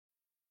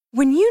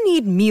When you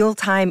need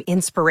mealtime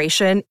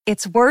inspiration,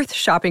 it's worth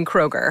shopping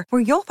Kroger,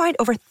 where you'll find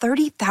over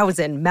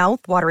 30,000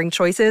 mouth-watering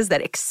choices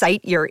that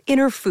excite your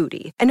inner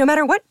foodie. And no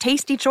matter what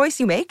tasty choice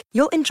you make,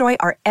 you'll enjoy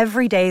our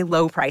everyday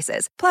low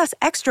prices, plus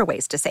extra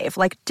ways to save,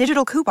 like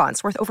digital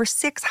coupons worth over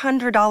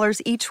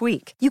 $600 each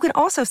week. You can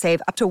also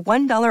save up to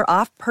 $1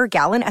 off per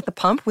gallon at the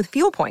pump with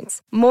fuel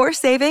points. More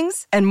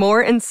savings and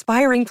more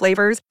inspiring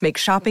flavors make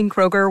shopping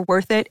Kroger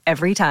worth it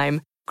every time.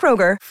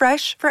 Kroger,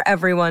 fresh for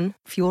everyone.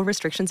 Fuel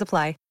restrictions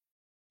apply.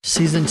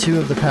 Season 2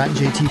 of the Pat and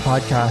JT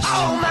podcast.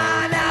 Oh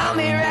man, I'm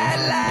here at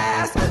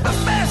last.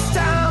 The best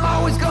time,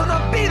 always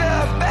gonna be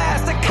the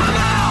best. Come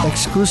on!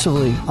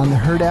 Exclusively on the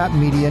Herd App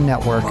Media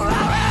Network.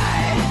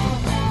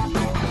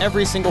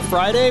 Every single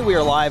Friday, we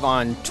are live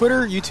on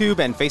Twitter, YouTube,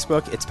 and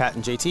Facebook. It's Pat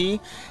and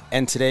JT.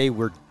 And today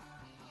we're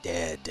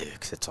dead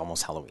because it's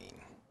almost Halloween.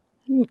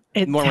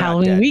 It's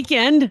Halloween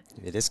weekend.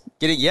 It is.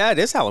 It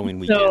is Halloween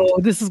weekend. So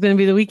this is going to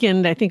be the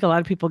weekend. I think a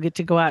lot of people get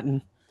to go out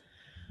and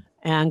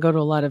go to a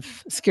lot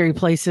of scary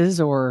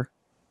places or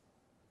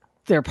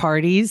their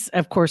parties.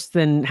 Of course,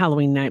 then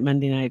Halloween night,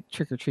 Monday night,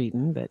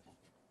 trick-or-treating. But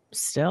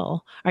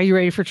still, are you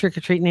ready for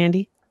trick-or-treating,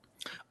 Andy?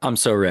 I'm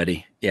so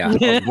ready. Yeah,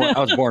 I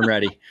was born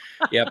ready.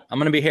 Yep, I'm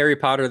going to be Harry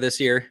Potter this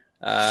year.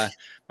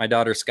 My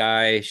daughter,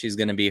 Sky, she's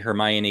going to be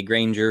Hermione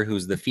Granger,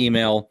 who's the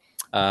female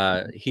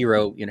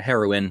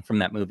heroine from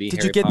that movie.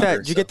 Did you get that?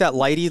 Did you get that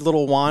lighty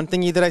little wand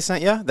thingy that I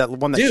sent you? That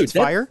one that shoots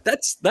fire?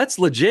 That's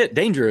legit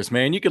dangerous,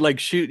 man. You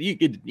could shoot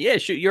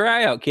your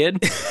eye out,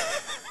 kid.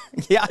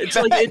 Yeah,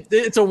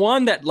 it's a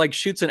wand that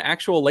shoots an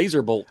actual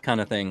laser bolt kind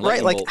of thing.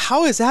 Right? Bolt.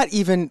 How is that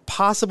even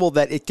possible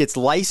that it gets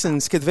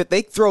licensed? Because if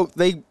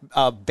they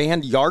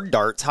banned yard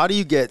darts. How do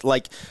you get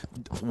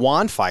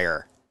wand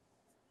fire?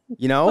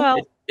 You know. Well,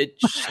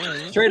 It's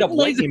straight up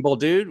lightning bolt,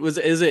 dude.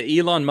 Is it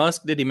Elon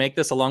Musk? Did he make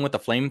this along with the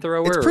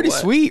flamethrower? It's pretty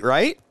sweet,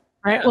 right?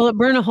 Right. Will it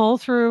burn a hole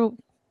through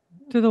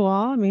the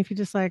wall? I mean, if you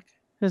just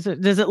does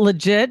it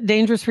legit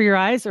dangerous for your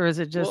eyes, or is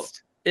it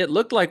just? Well, it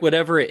looked like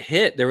whatever it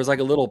hit, there was a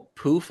little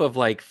poof of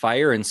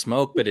fire and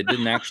smoke, but it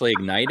didn't actually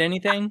ignite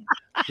anything.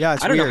 Yeah,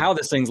 I don't know how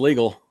this thing's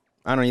legal.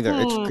 I don't either.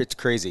 It's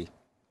crazy.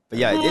 But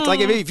yeah, it's like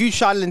if you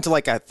shot it into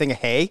a thing of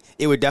hay,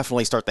 it would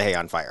definitely start the hay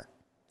on fire.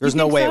 There's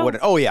no way it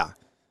wouldn't. Oh yeah.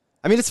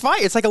 I mean, it's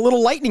fine. It's like a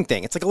little lightning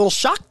thing. It's like a little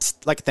shock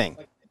thing.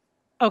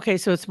 Okay,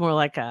 so it's more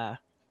like a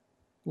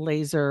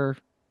laser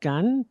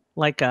gun,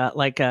 like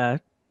a.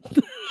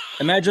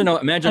 Imagine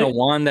a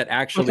wand that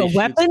actually shoots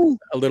weapon,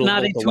 a little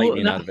bolt of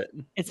lightning out of it.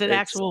 It's an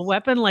actual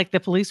weapon, like the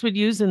police would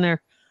use in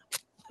their.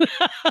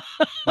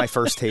 My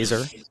first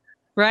taser.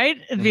 Right?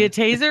 It'd be a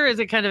taser. Is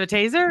it kind of a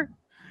taser?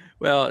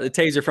 Well, a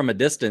taser from a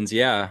distance,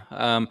 yeah.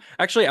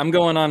 Actually, I'm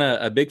going on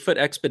a Bigfoot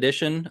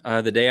expedition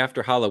the day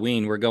after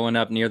Halloween. We're going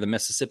up near the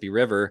Mississippi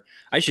River.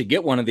 I should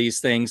get one of these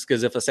things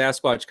because if a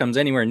Sasquatch comes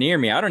anywhere near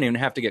me, I don't even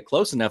have to get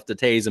close enough to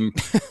tase him.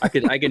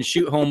 I can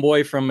shoot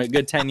homeboy from a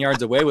good 10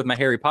 yards away with my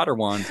Harry Potter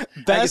wand.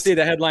 I can see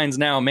the headlines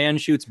now: man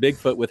shoots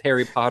Bigfoot with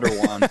Harry Potter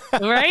wand.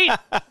 Right?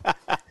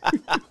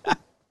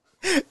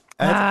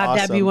 Awesome.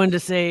 That'd be one to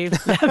save.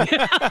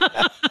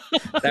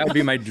 That would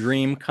be my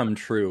dream come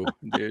true,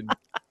 dude.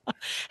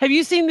 Have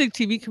you seen the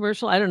TV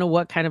commercial? I don't know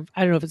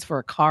if it's for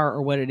a car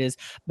or what it is,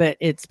 but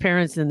it's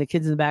parents and the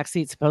kids in the back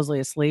seat supposedly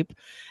asleep.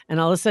 And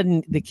all of a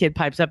sudden the kid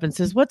pipes up and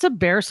says, "What's a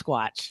bear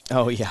squatch?"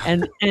 Oh yeah.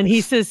 And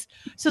he says,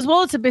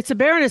 well, it's a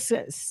bear. And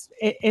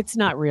it's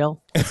not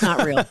real. It's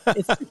not real.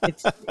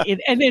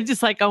 And it's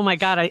just like, oh my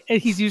God,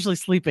 he's usually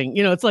sleeping.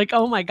 It's like,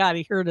 oh my God,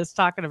 he heard us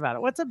talking about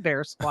it. What's a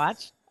bear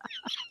squatch?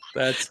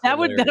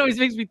 That always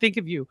makes me think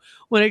of you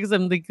because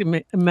I'm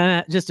thinking,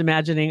 just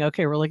imagining,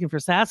 okay, we're looking for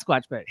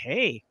Sasquatch, but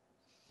hey,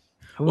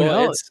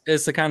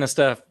 it's the kind of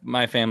stuff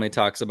my family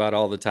talks about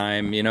all the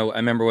time. I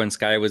remember when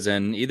Sky was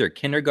in either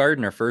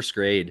kindergarten or first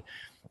grade,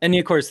 and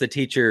of course the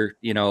teacher,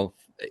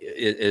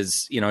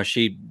 is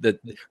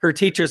her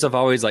teachers have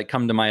always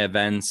come to my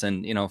events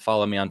and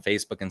follow me on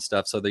Facebook and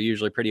stuff, so they're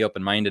usually pretty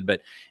open-minded.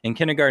 But in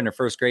kindergarten or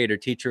first grade, her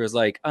teacher was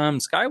like,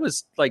 Sky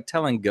was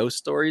telling ghost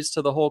stories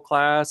to the whole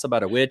class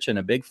about a witch and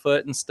a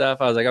Bigfoot and stuff.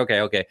 I was like,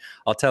 okay,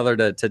 I'll tell her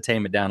to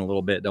tame it down a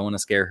little bit. Don't want to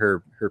scare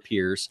her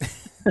peers.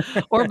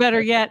 Or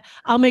better yet,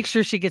 I'll make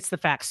sure she gets the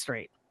facts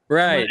straight.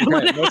 Right.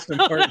 Most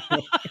important.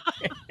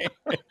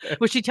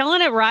 Was she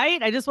telling it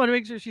right? I just want to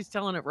make sure she's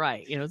telling it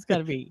right. It's got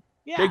to be.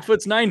 Yeah.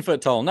 Bigfoot's 9 foot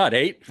tall, not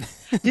 8.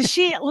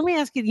 Let me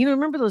ask you,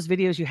 remember those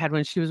videos you had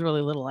when she was really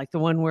little, like the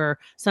one where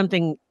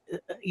something,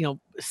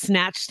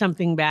 snatched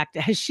something back?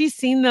 Has she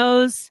seen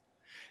those?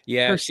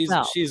 Yeah,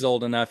 herself? she's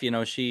old enough.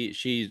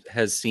 She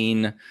has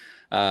seen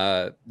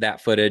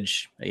that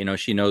footage.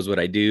 She knows what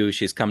I do.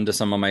 She's come to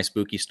some of my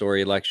spooky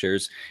story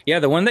lectures. Yeah,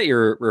 the one that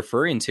you're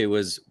referring to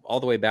was all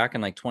the way back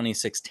in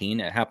 2016.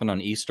 It happened on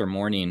Easter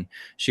morning.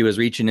 She was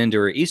reaching into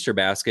her Easter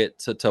basket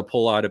to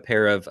pull out a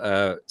pair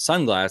of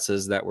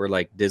sunglasses that were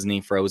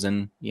Disney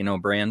Frozen,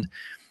 brand.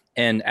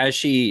 And as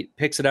she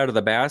picks it out of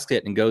the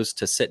basket and goes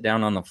to sit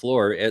down on the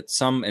floor,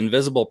 some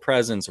invisible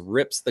presence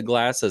rips the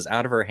glasses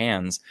out of her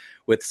hands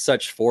with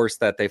such force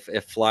that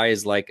it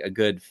flies like a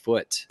good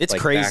foot. It's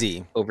like crazy.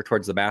 Back over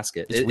towards the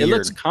basket. It's It weird.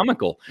 looks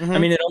comical. I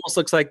mean, it almost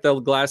looks like the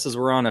glasses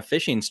were on a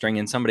fishing string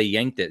and somebody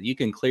yanked it. You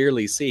can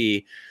clearly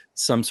see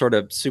some sort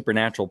of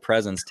supernatural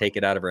presence take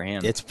it out of her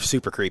hand. It's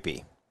super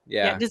creepy.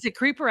 Yeah. Does it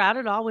creep her out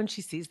at all when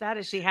she sees that?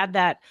 Has she had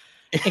that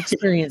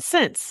experience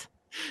since?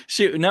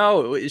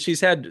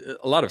 She's had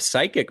a lot of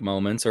psychic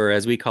moments, or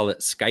as we call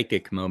it,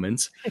 psychic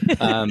moments.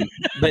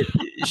 But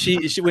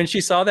she when she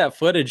saw that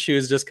footage, she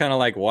was just kind of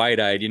like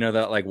wide-eyed,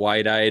 that like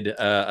wide-eyed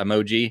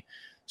emoji.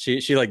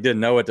 She like didn't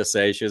know what to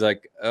say. She was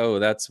like, "Oh,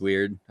 that's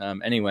weird."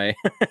 Anyway,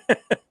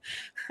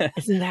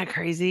 Isn't that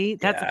crazy?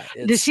 Yeah,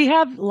 Does she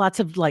have lots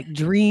of like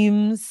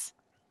dreams?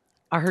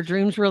 Are her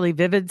dreams really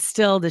vivid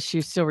still? Does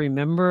she still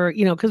remember?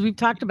 Because we've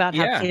talked about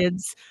how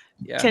kids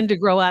tend to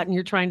grow out, and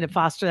you're trying to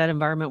foster that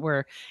environment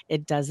where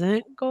it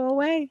doesn't go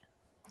away.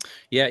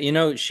 Yeah,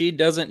 she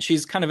doesn't.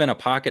 She's kind of in a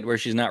pocket where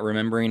she's not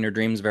remembering her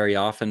dreams very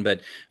often.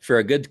 But for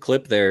a good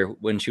clip there,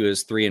 when she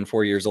was 3 and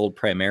 4 years old,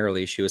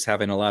 primarily, she was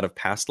having a lot of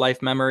past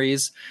life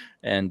memories.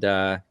 And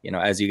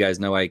as you guys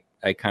know, I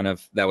kind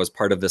of, that was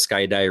part of the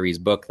Sky Diaries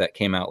book that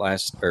came out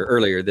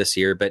earlier this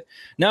year. But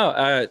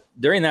no,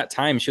 during that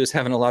time, she was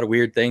having a lot of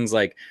weird things.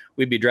 Like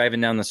we'd be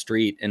driving down the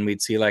street and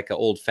we'd see like an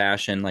old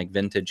fashioned like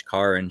vintage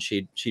car, and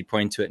she'd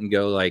point to it and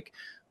go like,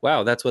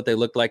 "Wow, that's what they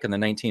looked like in the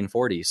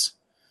 1940s."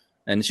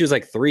 And she was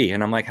like 3,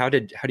 and I'm like, "How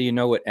do you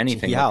know what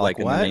anything looked like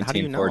in the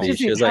 1940s?"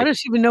 She was like, "How does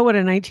she even know what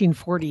a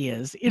 1940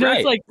 is?" Right,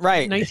 it's like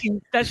right.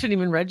 19. That shouldn't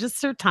even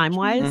register time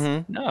wise.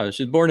 Mm-hmm. No,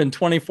 she's born in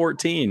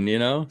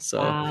 2014. So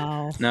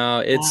wow.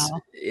 No,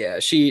 yeah.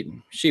 She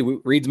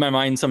reads my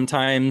mind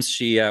sometimes.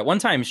 She one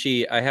time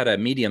I had a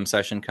medium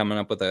session coming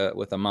up with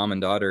a mom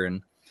and daughter,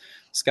 and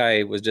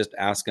Sky was just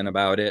asking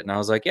about it, and I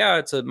was like, "Yeah,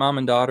 it's a mom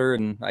and daughter,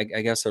 and I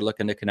guess they're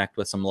looking to connect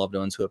with some loved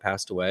ones who have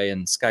passed away."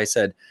 And Sky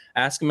said,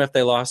 "Ask them if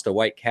they lost a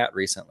white cat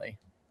recently."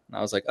 And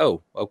I was like,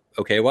 "Oh,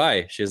 okay,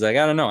 why?" She was like,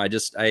 "I don't know.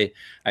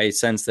 I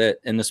sense that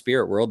in the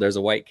spirit world, there's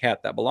a white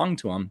cat that belonged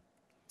to him."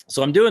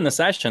 So I'm doing the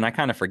session. I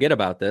kind of forget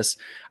about this.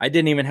 I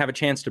didn't even have a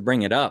chance to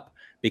bring it up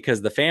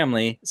because the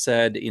family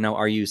said,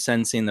 "Are you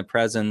sensing the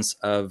presence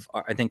of?"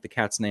 I think the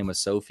cat's name was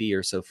Sophie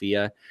or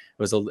Sophia.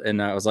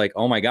 And I was like,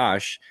 "Oh my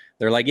gosh."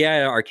 They're like,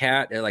 "Yeah, our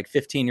cat, like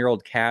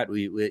 15-year-old cat.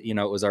 We it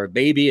was our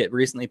baby. It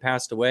recently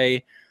passed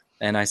away."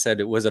 And I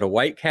said, "Was it a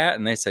white cat?"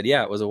 And they said,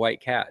 "Yeah, it was a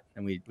white cat."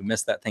 And we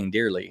missed that thing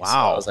dearly. Wow. So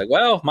I was like,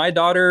 well, my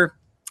daughter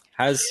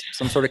has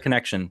some sort of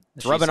connection.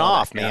 It's rubbing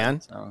off, man.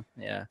 So,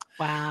 yeah.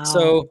 Wow.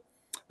 So,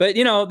 but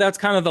that's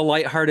kind of the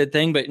lighthearted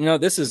thing. But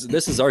this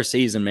is our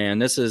season, man.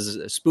 This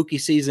is spooky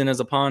season is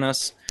upon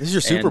us. This is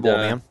your Super Bowl,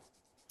 man.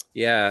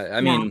 Yeah,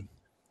 I mean,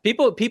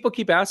 people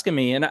keep asking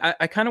me, and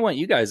I kind of want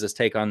you guys'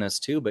 take on this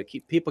too. But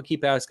people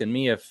keep asking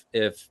me if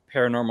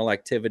paranormal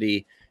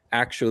activity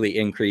actually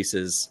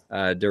increases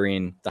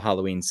during the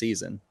Halloween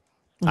season.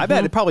 I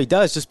bet it probably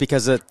does, just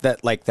because of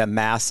that, like the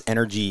mass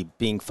energy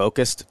being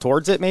focused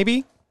towards it.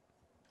 Maybe.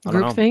 I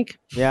don't know. Groupthink.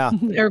 Yeah.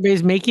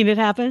 Everybody's making it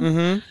happen.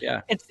 Mm-hmm.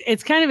 Yeah.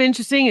 It's kind of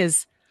interesting.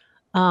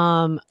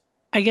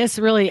 I guess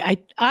really,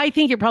 I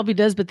think it probably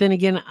does, but then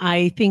again,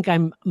 I think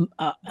I'm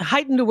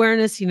heightened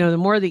awareness. The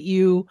more that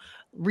you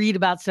read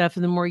about stuff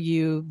and the more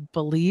you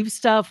believe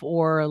stuff,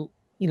 or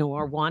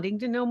are wanting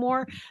to know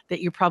more,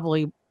 that you're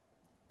probably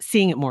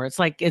seeing it more. It's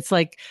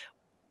like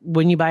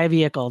when you buy a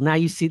vehicle, now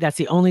you see that's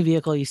the only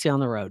vehicle you see on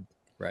the road.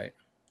 Right.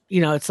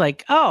 It's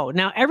like, oh,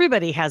 now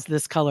everybody has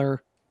this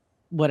color,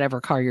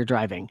 whatever car you're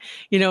driving,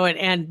 but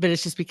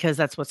it's just because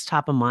that's what's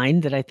top of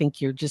mind, that I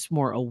think you're just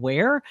more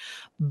aware.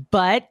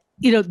 But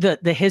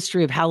the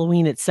history of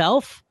Halloween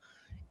itself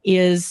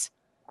is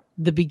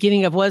the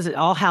beginning of, was it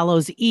All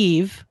Hallows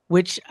Eve,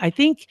 which I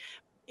think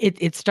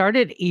it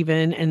started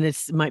even, and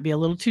this might be a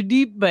little too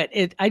deep, but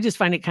I just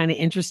find it kind of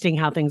interesting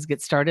how things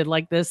get started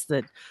like this,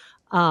 that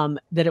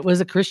it was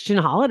a Christian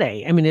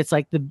holiday. I mean, it's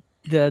like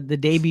the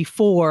day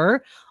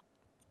before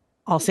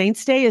All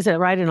Saints Day, is that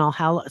right? And All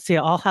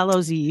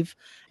Hallows Eve.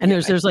 And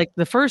there's like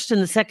the 1st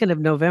and the 2nd of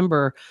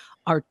November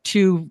are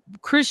 2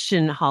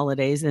 Christian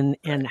holidays,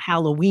 and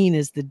Halloween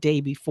is the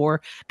day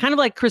before, kind of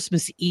like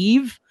Christmas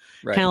Eve,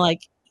 Right. kind of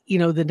like,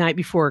 the night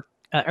before,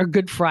 or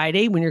Good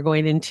Friday when you're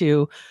going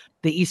into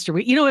the Easter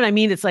week. You know what I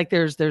mean? It's like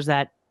there's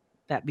that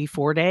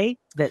before day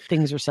that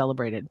things are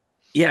celebrated.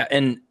 Yeah.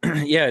 And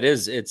yeah, it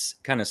is. It's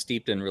kind of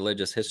steeped in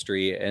religious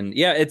history. And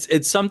yeah,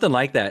 it's something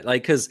like that.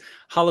 Like, cause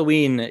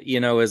Halloween,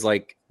 is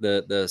like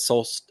the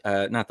solstice,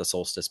 not the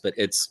solstice, but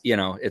it's,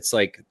 it's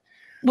like,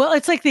 well,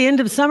 it's like the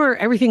end of summer,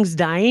 everything's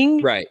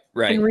dying. Right.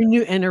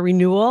 And a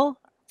renewal.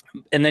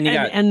 And then you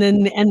got, and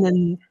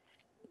then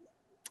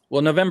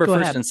well, November Go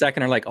 1st ahead. and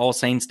 2nd are like All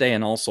Saints Day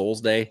and All Souls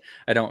Day.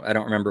 I don't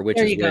remember which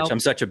There is you go. which. I'm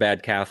such a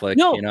bad Catholic.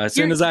 No, As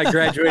soon as I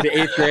graduated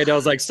 8th grade, I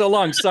was like, so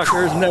long,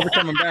 suckers, never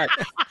coming back.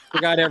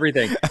 Forgot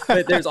everything.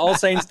 But there's All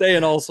Saints Day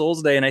and All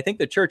Souls Day. And I think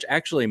the church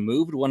actually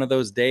moved one of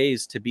those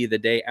days to be the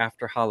day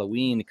after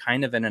Halloween,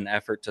 kind of in an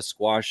effort to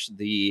squash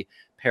the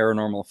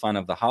paranormal fun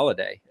of the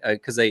holiday,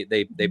 because they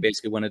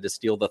basically wanted to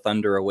steal the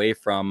thunder away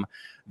from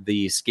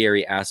the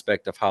scary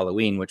aspect of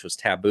Halloween, which was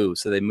taboo.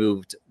 So they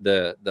moved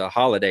the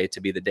holiday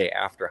to be the day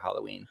after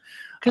Halloween.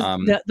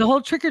 Because the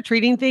whole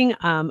trick-or-treating thing,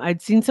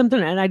 I'd seen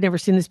something, and I'd never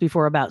seen this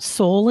before, about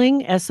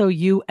souling,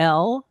 SOULING,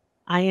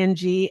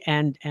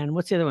 and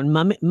what's the other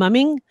one?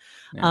 Mumming,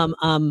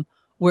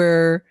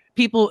 where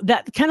people,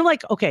 that kind of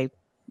like, okay,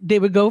 they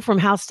would go from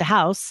house to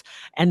house,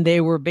 and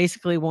they were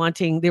basically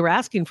they were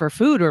asking for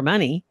food or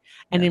money,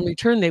 and in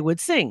return they would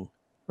sing,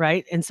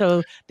 right? And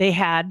so they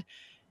had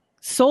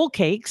soul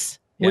cakes,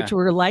 which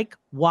were like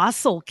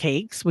wassail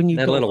cakes when you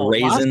had little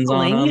raisins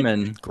on them,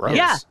 and gross.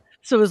 Yeah.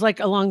 So it was like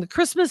along the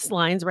Christmas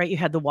lines, right? You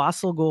had the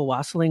wassail, go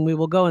wassailing, we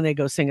will go, and they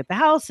go sing at the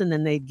house, and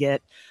then they'd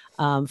get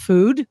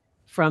food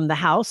from the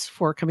house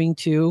for coming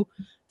to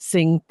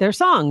sing their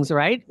songs,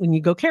 right? When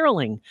you go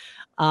caroling.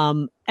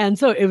 And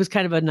so it was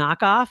kind of a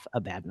knockoff, a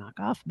bad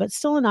knockoff, but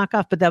still a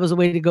knockoff. But that was a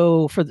way to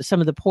go for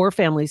some of the poor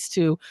families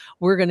too.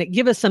 We're going to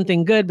give us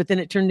something good, but then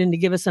it turned into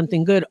give us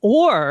something good,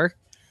 or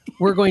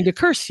we're going to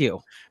curse you.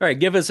 All right,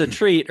 give us a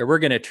treat or we're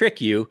going to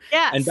trick you.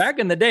 Yes. And back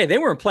in the day, they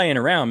weren't playing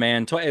around,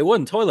 man. It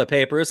wasn't toilet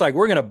paper. It's like,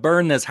 we're going to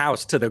burn this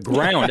house to the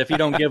ground if you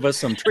don't give us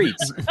some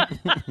treats.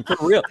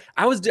 For real.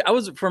 I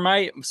was for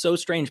my So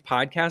Strange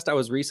podcast, I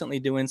was recently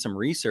doing some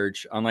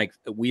research on like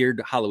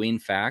weird Halloween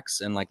facts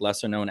and like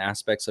lesser known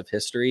aspects of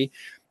history.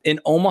 In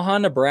Omaha,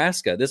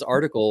 Nebraska, this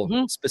article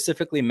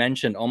specifically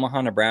mentioned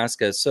Omaha,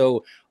 Nebraska.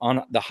 So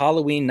on the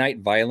Halloween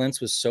night,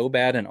 violence was so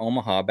bad in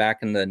Omaha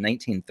back in the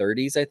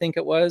 1930s, I think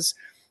it was,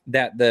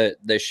 that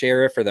the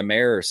sheriff or the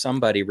mayor or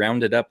somebody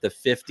rounded up the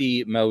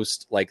 50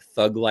 most like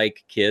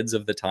thug-like kids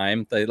of the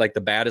time, like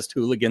the baddest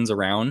hooligans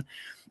around.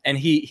 And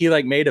he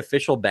like made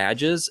official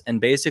badges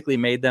and basically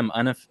made them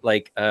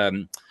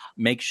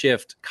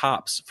makeshift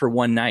cops for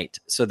one night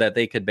so that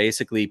they could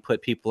basically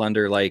put people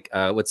under like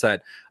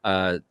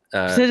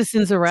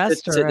citizen's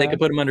arrest. They could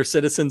put them under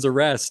citizen's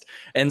arrest.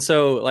 And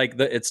so like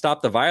it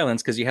stopped the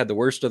violence because you had the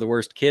worst of the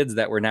worst kids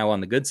that were now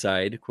on the good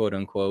side, quote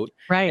unquote.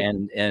 Right.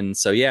 And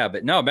so, yeah,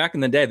 but no, back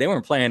in the day, they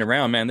weren't playing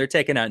around, man. They're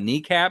taking out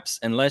kneecaps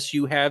unless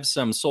you have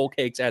some soul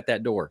cakes at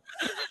that door.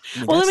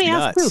 Well, let me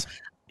ask you,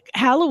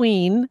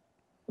 Halloween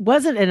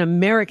wasn't an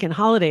American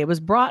holiday. It was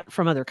brought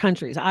from other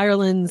countries,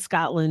 Ireland,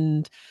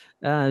 Scotland,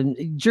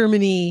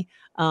 Germany,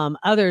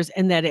 others,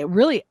 and that it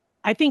really,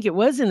 I think it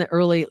was in the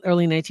early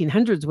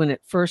 1900s when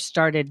it first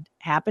started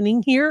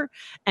happening here.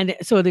 And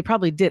so they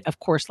probably did, of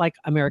course, like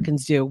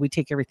Americans do, we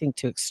take everything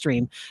to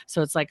extreme.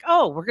 So it's like,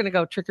 oh, we're going to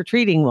go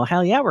trick-or-treating. Well,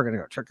 hell yeah, we're going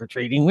to go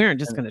trick-or-treating. We aren't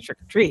just going to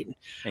trick-or-treat.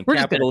 And we're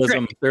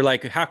capitalism, they're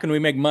like, how can we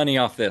make money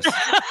off this?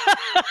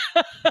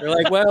 They're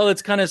like, well,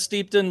 it's kind of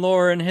steeped in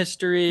lore and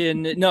history.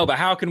 And no, but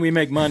how can we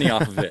make money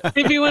off of it?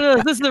 If you want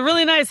to, this is a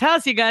really nice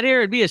house you got here.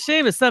 It'd be a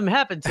shame if something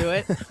happened to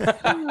it.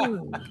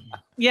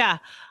 Yeah.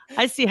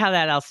 I see how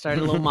that all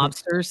started, little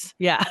mobsters.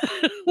 Yeah.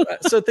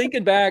 So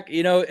thinking back,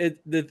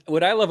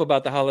 what I love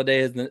about the holiday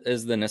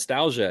is the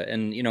nostalgia.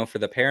 And, for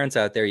the parents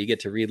out there, you get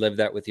to relive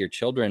that with your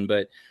children.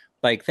 But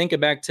like thinking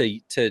back to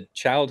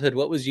childhood,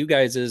 what was you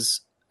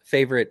guys'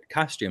 favorite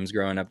costumes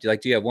growing up? Do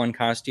you have one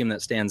costume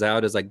that stands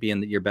out as like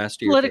being your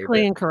best or your politically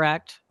favorite?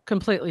 Incorrect.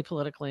 Completely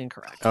politically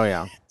incorrect. Oh,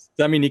 yeah. Does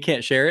that mean you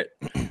can't share it?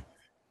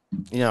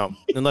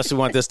 Unless we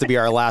want this to be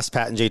our last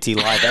Pat and JT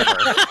live ever.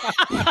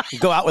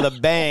 Go out with a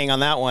bang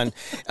on that one.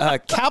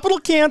 Capital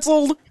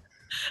canceled.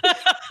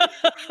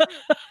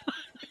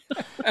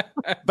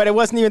 But it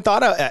wasn't even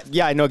thought of.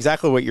 Yeah, I know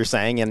exactly what you're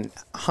saying, and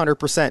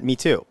 100% me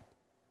too.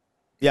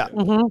 Yeah.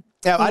 Mm-hmm.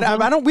 Yeah.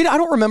 Mm-hmm. I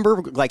don't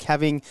remember like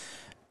having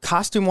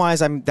costume wise.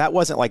 That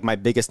wasn't like my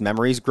biggest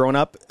memories growing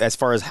up as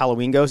far as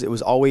Halloween goes. It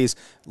was always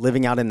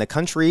living out in the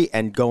country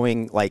and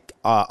going like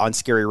on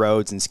scary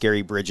roads and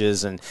scary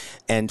bridges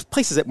and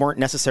places that weren't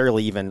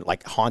necessarily even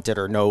like haunted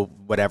or no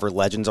whatever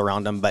legends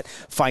around them, but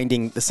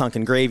finding the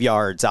sunken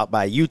graveyards out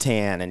by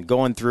Utan and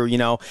going through,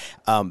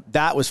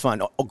 that was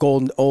fun.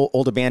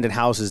 Old abandoned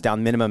houses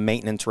down minimum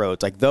maintenance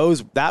roads. Like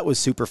that was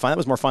super fun. That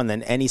was more fun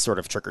than any sort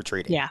of trick or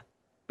treating. Yeah.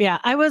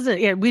 Yeah,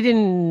 we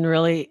didn't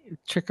really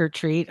trick or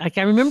treat. Like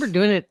I remember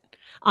doing it,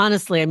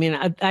 honestly. I mean,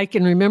 I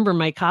can remember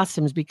my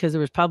costumes because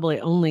there was probably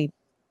only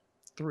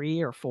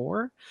 3 or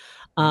 4.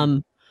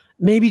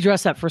 Maybe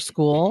dress up for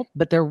school,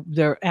 but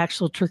their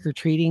actual trick or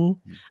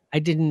treating,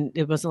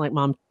 it wasn't like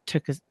mom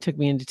took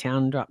me into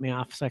town and dropped me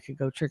off so I could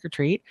go trick or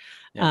treat.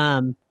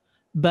 Yeah.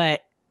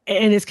 But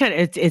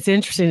it's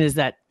interesting is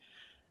that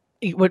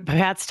what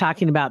Pat's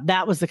talking about,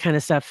 that was the kind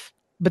of stuff.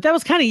 But that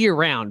was kind of year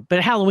round. But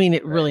Halloween,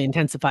 it really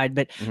intensified.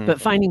 But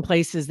finding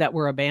places that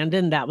were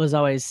abandoned, that was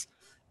always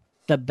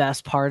the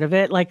best part of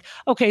it. Like,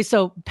 okay,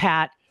 so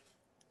Pat,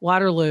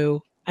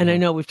 Waterloo, and I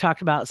know we've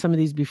talked about some of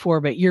these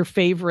before, but your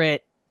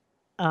favorite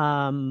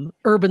urban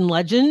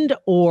legend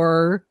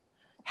or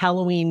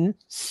Halloween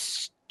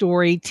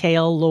story,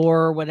 tale,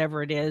 lore,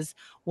 whatever it is,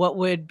 what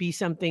would be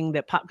something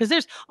that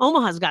because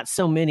Omaha's got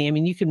so many. I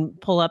mean, you can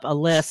pull up a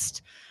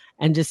list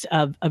and just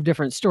of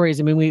different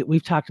stories. I mean,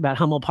 we've talked about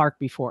Hummel Park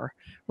before,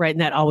 right?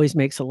 And that always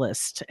makes a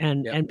list.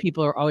 And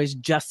people are always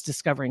just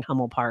discovering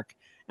Hummel Park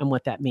and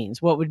what that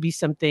means? What would be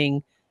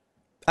something?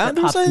 There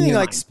was anything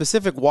like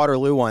specific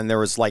Waterloo one. There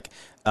was like,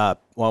 well,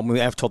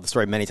 I've told the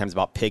story many times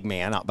about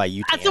Pigman out by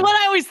Utan. That's what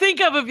I always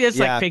think of. It's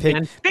like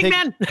Pigman.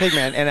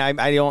 Pigman. And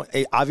I don't,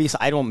 obviously,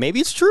 I don't, maybe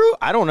it's true.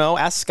 I don't know.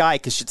 Ask Sky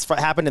because it's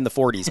happened in the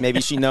 40s. Maybe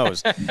she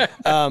knows.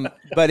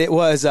 But it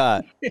was,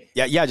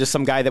 just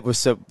some guy that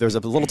was, there's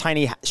a little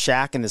tiny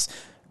shack and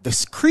the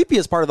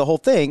creepiest part of the whole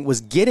thing was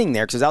getting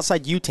there because it was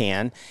outside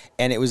Utan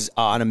and it was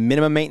on a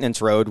minimum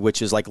maintenance road,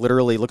 which is like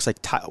literally looks like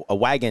a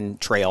wagon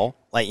trail,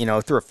 like,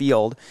 through a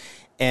field.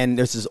 And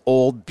there's this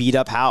old beat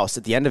up house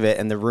at the end of it.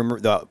 And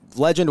the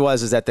legend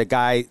was that the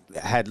guy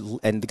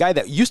the guy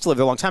that used to live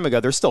there a long time ago,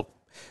 there's still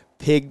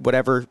pig,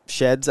 whatever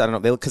sheds. I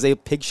don't know. Because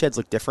pig sheds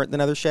look different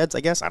than other sheds, I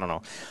guess. I don't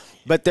know.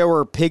 But there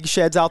were pig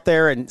sheds out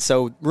there. And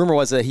so rumor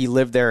was that he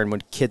lived there. And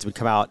when kids would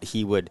come out,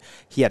 he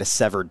had a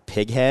severed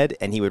pig head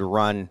and he would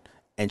run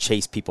and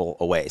chase people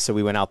away. So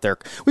we went out there.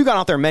 We've gone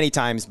out there many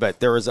times, but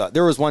there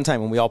was one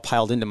time when we all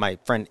piled into my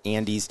friend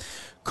Andy's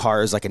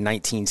car. Is like a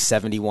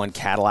 1971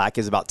 Cadillac.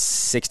 Is about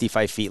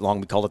 65 feet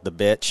long. We called it the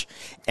bitch.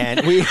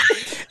 And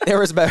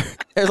there's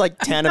like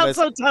 10 of us.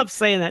 So tough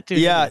saying that too.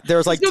 Yeah, there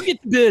was like go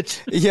get the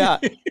bitch. Yeah,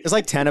 there's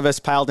like 10 of us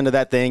piled into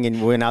that thing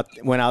and went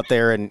out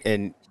there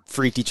and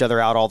freaked each other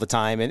out all the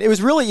time. And it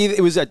was really, it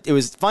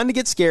was fun to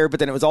get scared, but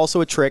then it was also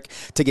a trick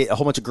to get a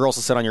whole bunch of girls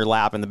to sit on your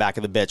lap in the back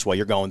of the bitch while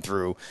you're going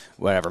through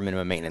whatever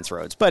minimum maintenance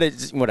roads. But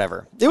it's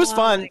whatever. It was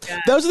fun.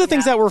 Those are the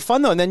things that were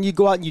fun though. And then you'd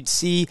go out and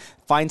you'd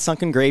find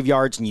sunken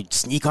graveyards and you'd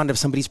sneak onto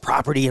somebody's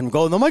property and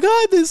go, oh my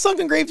God, there's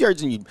sunken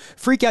graveyards. And you'd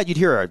freak out. You'd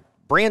hear a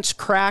branch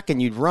crack and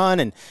you'd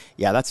run. And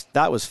yeah,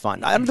 that was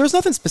fun. There's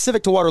nothing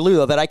specific to Waterloo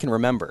though that I can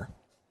remember.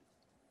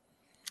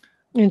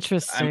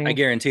 Interesting. I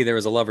guarantee there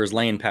was a lover's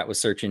lane Pat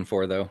was searching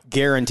for, though.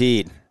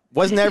 Guaranteed.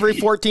 Wasn't every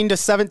 14 to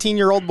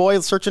 17-year-old boy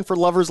searching for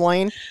lover's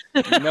lane?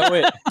 You know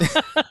it.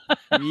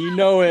 You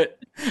know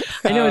it.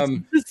 I know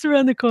it's just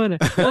around the corner.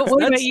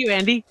 What about you,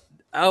 Andy?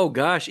 Oh,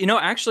 gosh.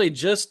 Actually,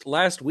 just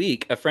last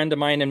week, a friend of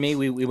mine and me,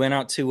 we went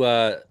out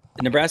to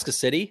Nebraska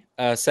City,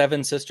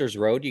 Seven Sisters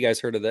Road. You guys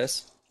heard of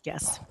this?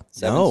 Yes.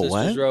 Seven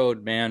Sisters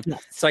Road, man.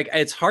 Yes. It's like,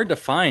 it's hard to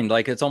find.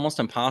 Like, it's almost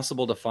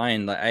impossible to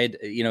find. Like,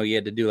 you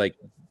had to do like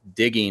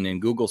digging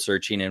and Google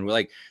searching, and we're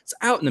like, it's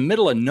out in the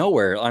middle of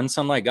nowhere on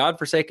some like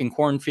godforsaken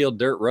cornfield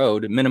dirt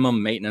road,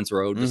 minimum maintenance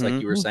road, just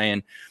like you were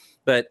saying.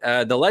 But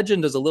the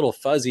legend is a little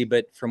fuzzy,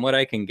 but from what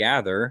I can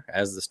gather,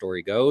 as the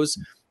story goes,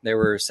 there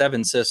were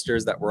 7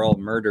 sisters that were all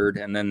murdered,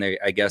 and then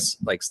I guess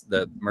like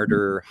the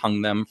murderer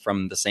hung them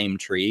from the same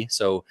tree.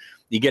 So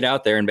you get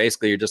out there and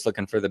basically you're just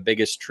looking for the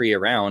biggest tree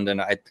around, and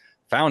I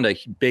found a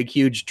big,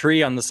 huge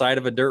tree on the side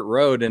of a dirt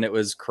road, and it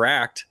was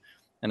cracked.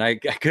 And I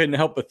couldn't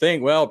help but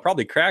think, well, it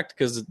probably cracked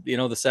because, the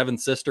 7th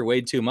sister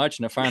weighed too much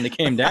and it finally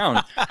came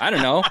down. I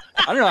don't know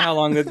how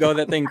long ago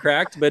that thing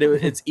cracked, but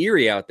it's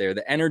eerie out there.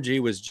 The energy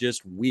was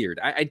just weird.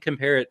 I'd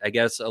compare it, I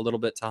guess, a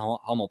little bit to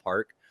Hummel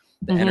Park.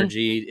 The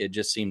energy, it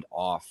just seemed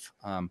off.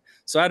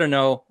 So I don't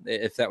know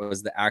if that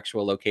was the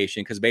actual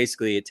location, because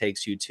basically it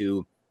takes you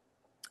to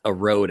a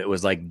road. It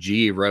was like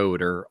G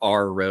Road or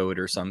R Road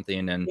or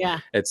something. And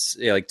it's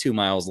like 2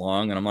 miles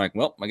long. And I'm like,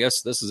 well, I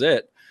guess this is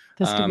it.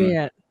 This could be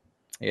it.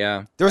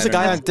 Yeah. There's a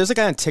guy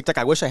on TikTok.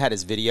 I wish I had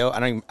his video. I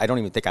don't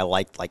even think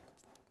I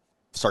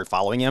started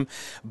following him,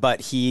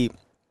 but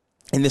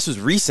and this was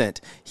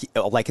recent,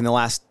 like in the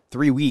last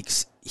 3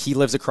 weeks, he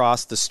lives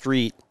across the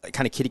street,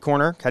 kind of kitty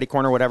corner,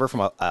 whatever,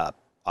 from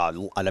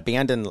an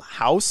abandoned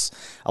house,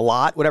 a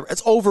lot, whatever.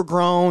 It's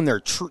overgrown. There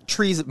are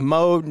trees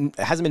mowed. It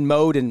hasn't been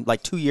mowed in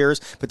like 2 years,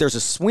 but there's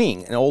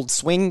an old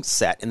swing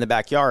set in the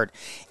backyard.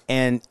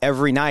 And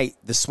every night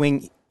it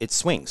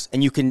swings,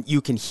 and you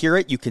can hear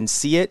it, you can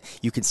see it,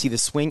 you can see the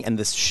swing and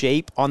the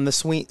shape on the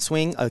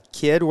swing, a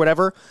kid or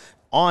whatever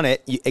on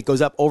it. It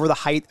goes up over the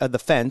height of the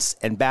fence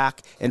and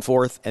back and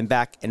forth and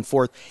back and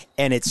forth,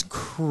 and it's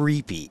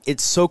creepy.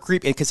 It's so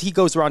creepy because he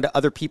goes around to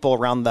other people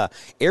around the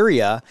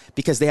area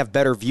because they have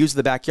better views of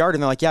the backyard,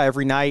 and they're like, yeah,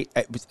 every night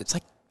it's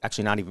like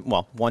actually not even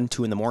 1,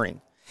 2 in the morning,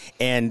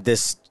 and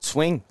this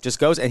swing just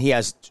goes, and he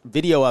has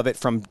video of it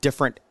from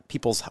different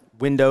people's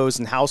windows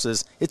and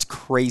houses. It's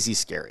crazy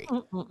scary.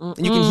 And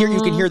you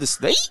can hear this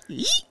back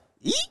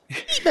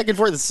and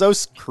forth. It's so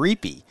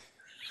creepy.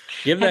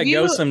 Give that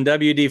ghost some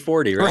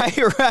WD-40, right?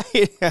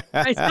 Right.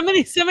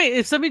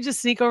 If somebody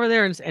just sneak over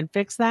there and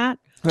fix that,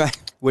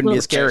 wouldn't be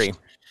as scary.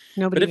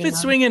 But if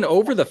it's swinging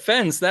over the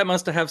fence, that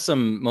must have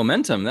some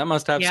momentum. That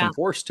must have some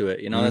force to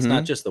it. That's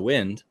not just the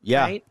wind.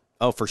 Yeah. Right?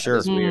 Oh, for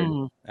sure. That is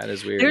weird. That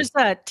is weird. There's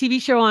a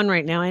TV show on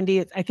right now,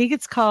 Andy. I think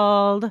it's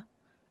called,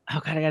 oh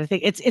God, I got to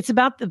think. It's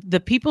about the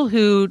people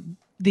who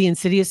the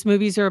Insidious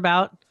movies are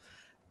about.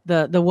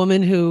 The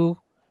woman who,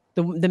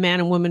 the man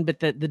and woman, but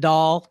the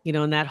doll,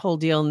 and that whole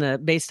deal,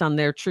 and based on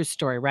their true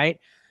story, right?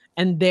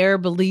 And their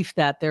belief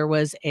that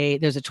there's a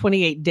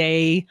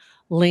 28-day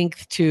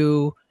length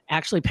to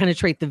actually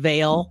penetrate the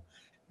veil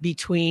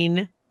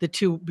between the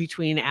two,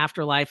 between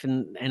afterlife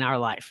and our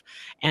life.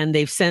 And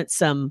they've sent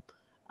some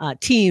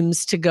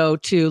teams to go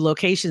to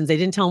locations. They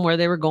didn't tell them where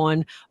they were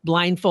going,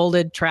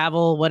 blindfolded,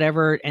 travel,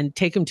 whatever, and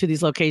take them to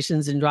these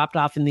locations and dropped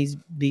off in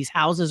these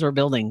houses or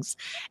buildings.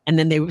 And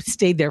then they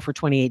stayed there for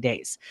 28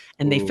 days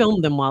and they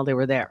filmed them while they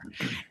were there.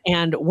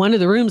 And one of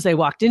the rooms they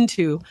walked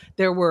into,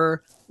 there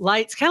were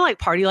lights, kind of like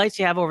party lights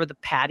you have over the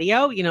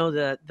patio,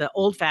 the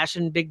old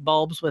fashioned big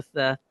bulbs with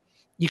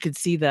you could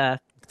see the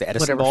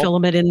Edison bulb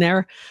filament in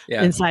there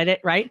inside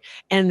it. Right.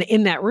 And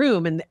in that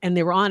room and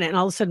they were on it. And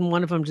all of a sudden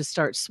one of them just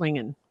starts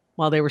swinging.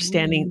 While they were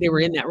standing, they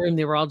were in that room.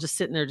 They were all just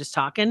sitting there, just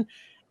talking.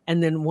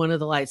 And then one of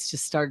the lights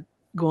just started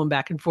going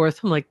back and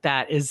forth. I'm like,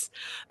 that is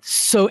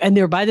so, and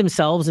they were by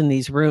themselves in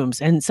these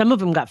rooms. And some of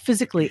them got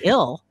physically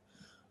ill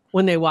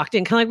when they walked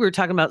in. Kind of like we were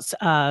talking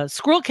about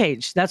Squirrel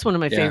Cage. That's one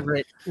of my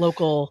favorite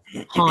local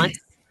haunts,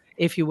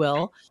 if you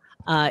will.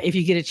 If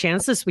you get a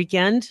chance this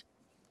weekend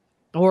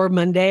or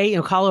Monday,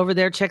 call over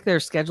there, check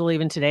their schedule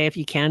even today if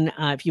you can,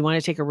 if you want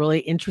to take a really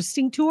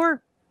interesting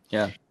tour.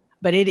 Yeah.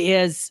 But it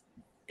is,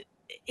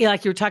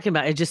 like you were talking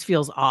about, it just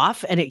feels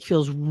off and it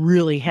feels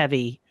really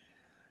heavy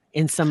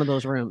in some of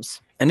those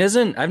rooms. And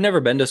I've never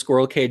been to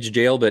Squirrel Cage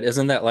Jail, but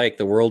isn't that like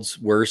the world's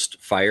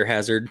worst fire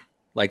hazard?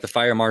 Like the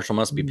fire marshal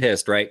must be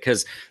pissed, right?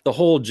 Because the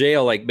whole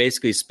jail like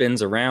basically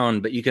spins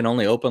around, but you can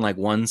only open like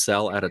one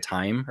cell at a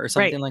time or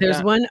something like that.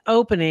 There's one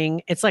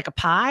opening. It's like a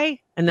pie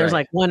and there's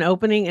like one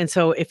opening. And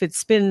so if it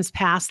spins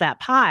past that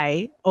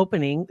pie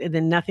opening,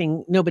 then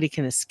nobody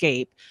can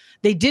escape.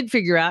 They did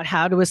figure out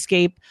how to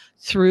escape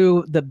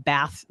through the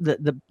bath,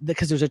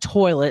 because there's a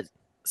toilet,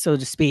 so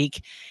to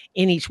speak,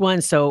 in each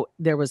one. So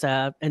there was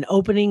an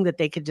opening that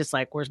they could just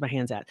like, where's my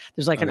hands at?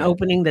 There's like an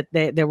opening that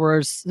there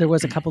was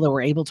a couple that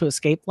were able to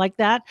escape like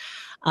that.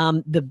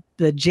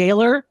 The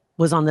jailer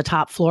was on the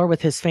top floor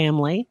with his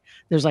family.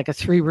 There's like a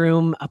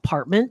 3-room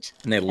apartment.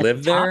 And they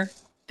lived there?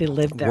 They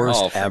lived there.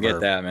 Worst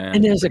forget that, man.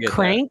 And there's a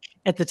crank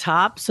at the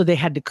top. So they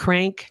had to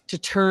crank to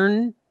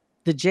turn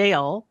the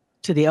jail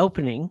to the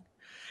opening.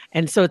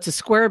 And so it's a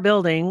square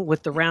building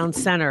with the round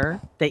center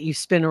that you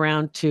spin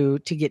around to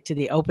get to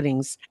the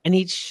openings. And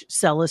each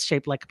cell is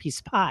shaped like a piece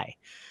of pie.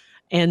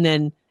 And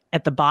then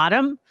at the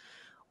bottom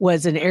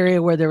was an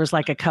area where there was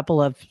like a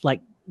couple of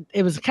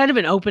it was kind of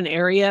an open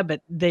area,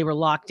 but they were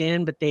locked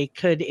in, but they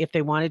could, if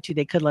they wanted to,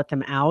 they could let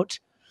them out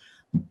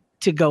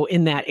to go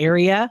in that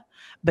area.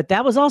 But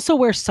that was also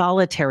where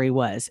solitary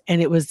was.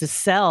 And it was the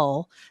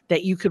cell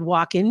that you could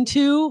walk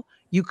into.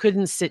 You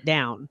couldn't sit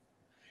down.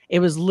 It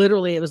was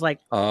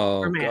like,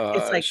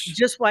 it's like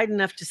just wide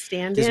enough to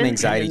stand in. Gives me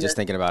anxiety just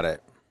thinking about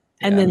it.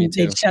 And then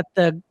they'd shut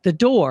the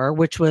door,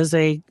 which was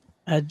a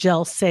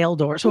gel sail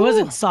door. So it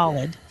wasn't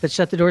solid, but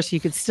shut the door so you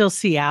could still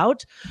see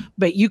out,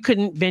 but you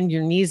couldn't bend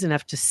your knees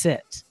enough to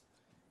sit.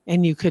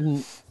 And you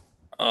couldn't.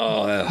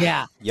 Oh,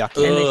 yeah.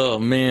 Yucky. Oh,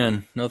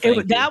 man. No, thank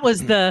you. That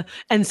was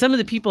and some of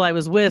the people I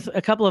was with,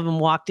 a couple of them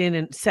walked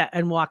in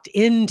and walked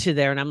into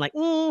there. And I'm like,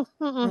 I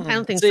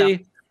don't think so.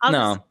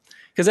 No.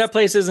 Because that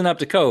place isn't up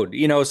to code.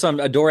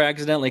 A door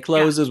accidentally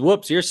closes. Yeah.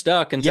 Whoops, you're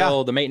stuck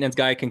until the maintenance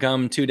guy can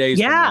come 2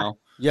 days from now.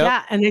 Yep.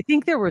 Yeah, and I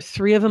think there were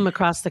 3 of them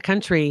across the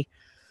country.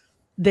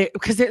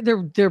 Because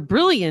they're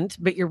brilliant,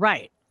 but you're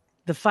right.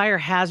 The fire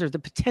hazard, the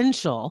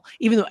potential,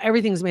 even though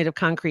everything's made of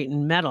concrete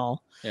and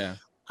metal. Yeah.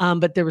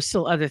 But there were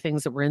still other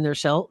things that were in their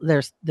cells.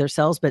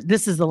 But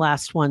this is the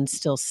last one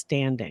still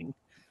standing,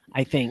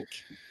 I think.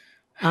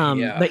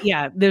 But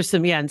there's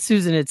some. Yeah, and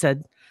Susan had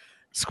said,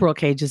 Squirrel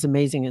Cage is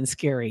amazing and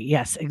scary.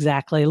 Yes,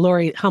 exactly.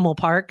 Lori, Hummel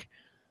Park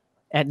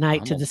at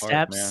night to the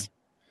steps. Man.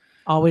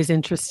 Always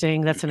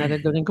interesting. That's another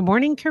good one. Good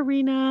morning,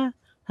 Karina.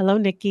 Hello,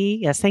 Nikki.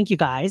 Yes, thank you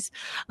guys.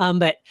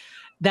 But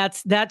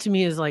that to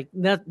me is like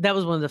that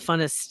was one of the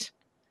funnest,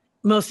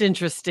 most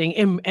interesting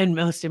and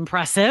most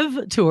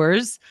impressive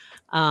tours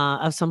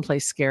of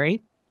someplace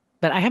scary.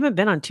 But I haven't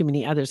been on too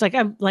many others. I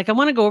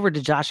want to go over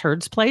to Josh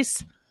Hurd's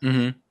place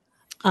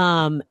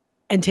and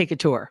take a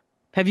tour.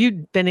 Have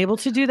you been able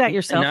to do that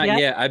yourself yet?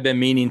 Yeah, I've been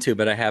meaning to,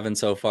 but I haven't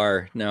so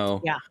far.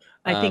 No. Yeah,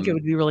 I think it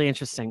would be really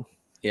interesting.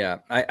 Yeah,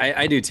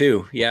 I do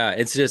too. Yeah,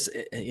 it's just,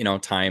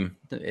 time.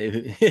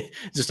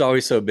 It's just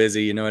always so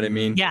busy. You know what I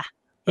mean? Yeah.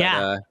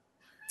 Yeah.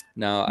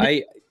 No,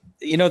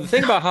 the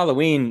thing about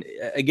Halloween,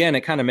 again,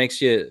 it kind of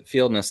makes you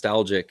feel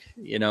nostalgic,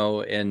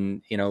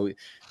 and,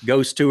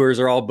 ghost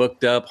tours are all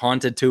booked up.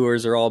 Haunted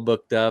tours are all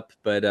booked up.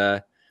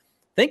 But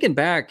thinking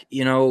back,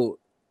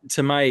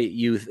 to my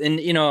youth, and,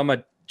 I'm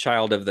a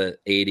child of the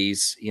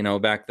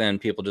 80s, back then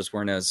people just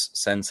weren't as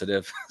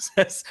sensitive.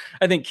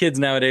 I think kids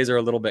nowadays are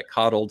a little bit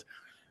coddled.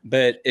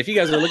 But if you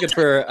guys are looking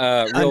for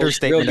a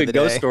real good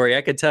ghost story,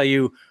 I could tell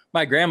you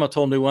my grandma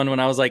told me one when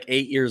I was like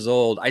 8 years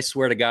old. I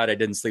swear to God, I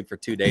didn't sleep for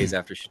 2 days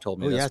after she told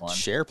me this one.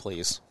 Share,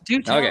 please.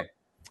 Do tell. Okay.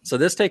 So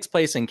this takes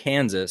place in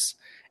Kansas,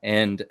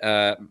 and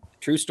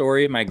true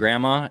story, my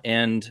grandma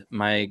and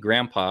my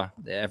grandpa,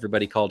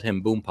 everybody called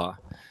him Boompa.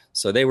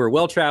 So they were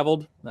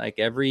well-traveled, like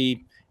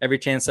every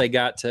chance they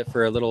got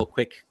for a little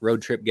quick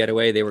road trip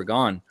getaway, they were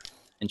gone.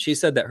 And she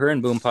said that her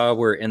and Boompa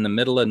were in the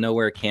middle of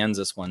nowhere,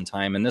 Kansas one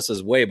time. And this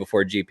is way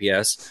before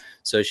GPS.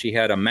 So she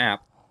had a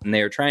map and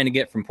they were trying to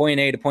get from point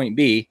A to point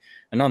B.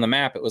 And on the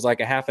map, it was like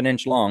a half an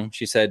inch long.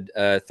 She said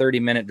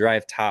 30-minute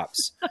drive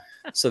tops.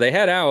 So they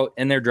head out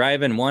and they're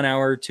driving 1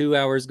 hour, 2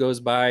 hours goes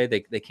by.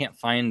 They can't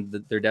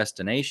find their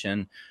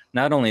destination.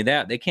 Not only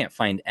that, they can't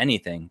find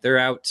anything. They're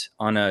out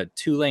on a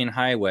 2-lane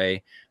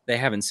highway. They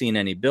haven't seen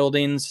any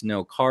buildings,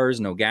 no cars,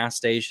 no gas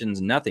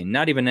stations, nothing,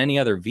 not even any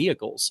other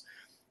vehicles.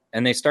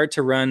 And they start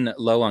to run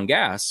low on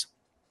gas.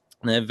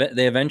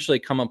 They eventually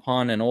come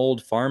upon an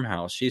old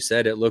farmhouse. She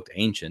said it looked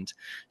ancient.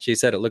 She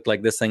said it looked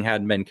like this thing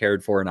hadn't been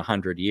cared for in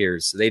 100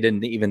 years. They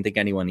didn't even think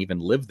anyone even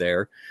lived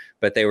there,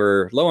 but they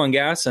were low on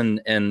gas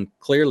and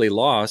clearly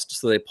lost.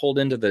 So they pulled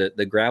into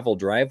the gravel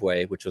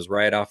driveway, which was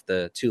right off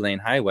the 2-lane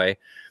highway.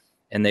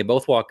 And they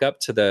both walk up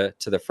to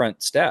the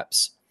front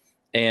steps.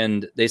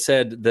 And they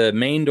said the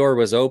main door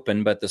was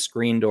open, but the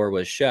screen door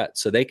was shut,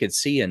 so they could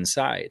see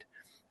inside.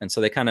 And so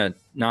they kind of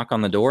knock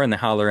on the door and they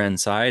holler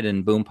inside,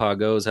 and Boompah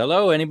goes,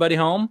 "Hello, anybody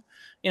home?"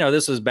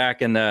 This was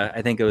back in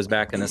I think it was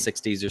back in the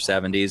 60s or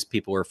 70s.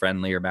 People were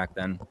friendlier back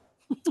then.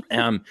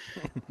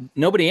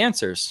 Nobody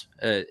answers.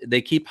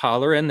 They keep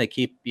hollering. They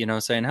keep,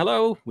 saying,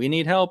 "Hello, we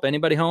need help.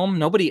 Anybody home?"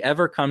 Nobody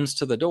ever comes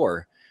to the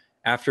door.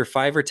 After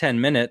 5 or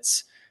 10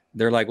 minutes,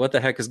 they're like, "What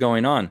the heck is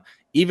going on?"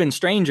 Even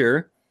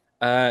stranger,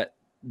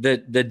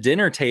 the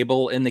dinner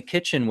table in the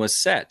kitchen was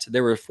set.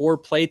 There were 4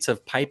 plates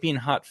of piping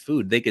hot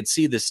food. They could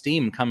see the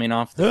steam coming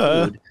off the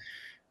food.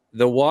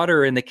 The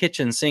water in the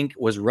kitchen sink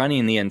was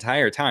running the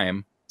entire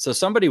time. So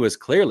somebody was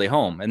clearly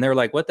home. And they're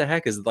like, "What the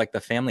heck? Is like the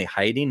family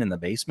hiding in the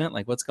basement?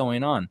 Like, what's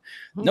going on?"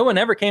 No one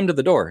ever came to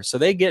the door. So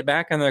they get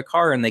back in their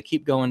car and they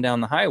keep going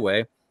down the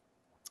highway.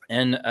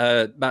 And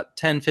about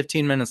 10,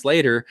 15 minutes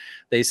later,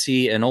 they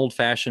see an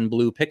old-fashioned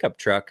blue pickup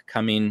truck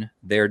coming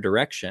their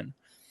direction.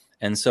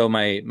 And so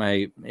my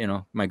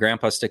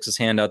grandpa sticks his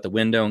hand out the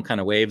window and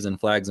kind of waves and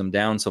flags them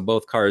down. So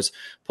both cars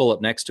pull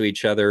up next to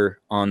each other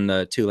on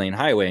the 2-lane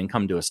highway and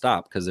come to a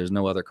stop because there's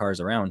no other cars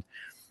around.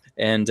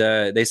 And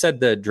they said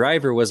the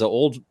driver was an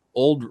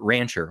old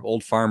rancher,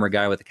 old farmer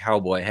guy with a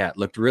cowboy hat,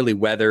 looked really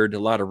weathered, a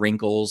lot of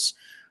wrinkles,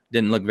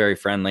 didn't look very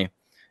friendly.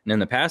 And in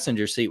the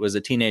passenger seat was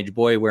a teenage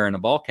boy wearing a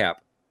ball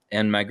cap.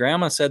 And my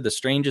grandma said the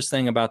strangest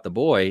thing about the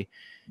boy,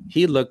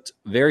 he looked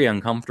very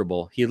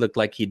uncomfortable. He looked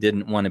like he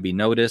didn't want to be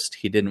noticed.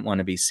 He didn't want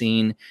to be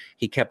seen.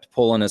 He kept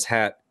pulling his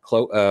hat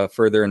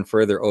further and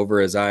further over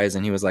his eyes,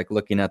 and he was like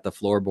looking at the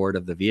floorboard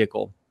of the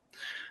vehicle.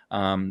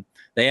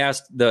 They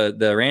asked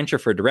the rancher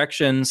for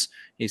directions.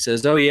 He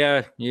says, "Oh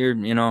yeah, you're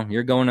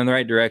going in the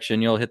right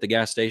direction. You'll hit the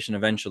gas station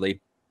eventually."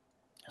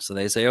 So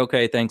they say,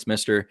 "Okay, thanks,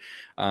 mister."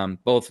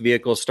 Both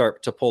vehicles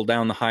start to pull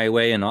down the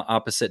highway in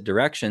opposite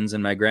directions,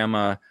 and my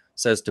grandma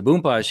says to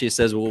Boompah, she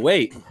says, "Well,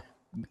 wait.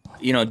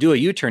 Do a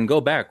U-turn,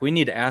 go back. We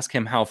need to ask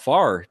him how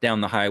far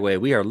down the highway.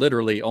 We are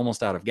literally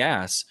almost out of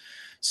gas."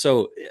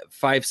 So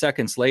 5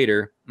 seconds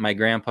later, my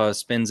grandpa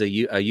spins a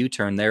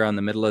U-turn there on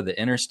the middle of the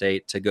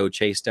interstate to go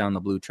chase down the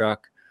blue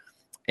truck.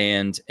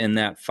 And in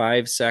that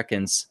 5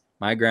 seconds,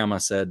 my grandma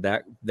said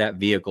that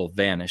vehicle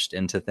vanished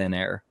into thin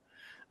air.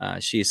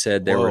 She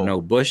said there were no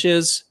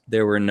bushes,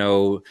 there were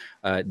no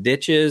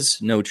ditches,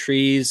 no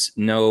trees,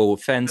 no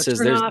fences.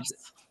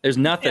 There's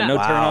nothing, no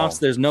turnoffs.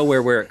 There's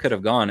nowhere where it could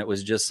have gone. It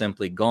was just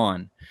simply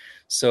gone.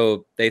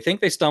 So they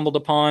think they stumbled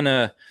upon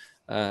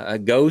a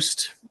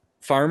ghost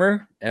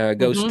farmer, a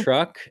ghost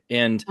truck.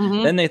 And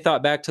then they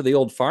thought back to the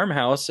old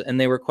farmhouse and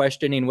they were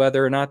questioning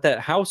whether or not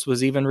that house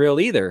was even real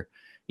either.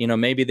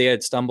 Maybe they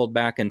had stumbled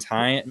back in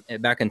time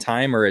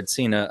or had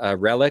seen a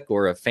relic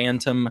or a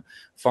phantom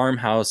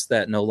farmhouse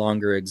that no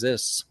longer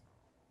exists.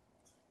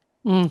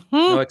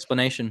 No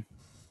explanation.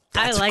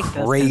 That's I like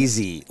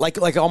crazy. Like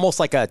almost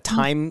like a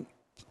time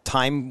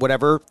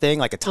whatever thing,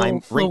 like a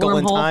time wrinkle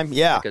in time.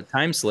 Yeah. Like a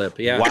time slip.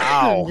 Yeah.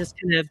 Wow.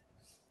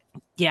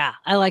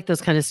 I like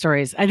those kind of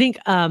stories. I think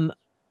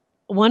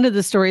one of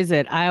the stories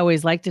that I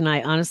always liked, and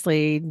I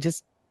honestly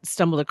just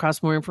stumbled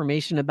across more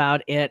information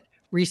about it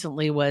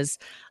recently, was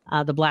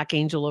the Black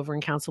Angel over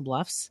in Council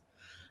Bluffs.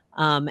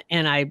 And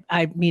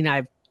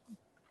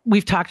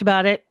we've talked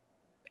about it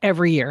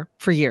every year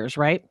for years,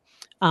 right?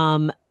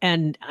 And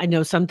I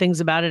know some things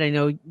about it. I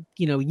know,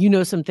 you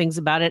know some things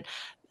about it.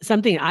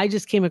 Something I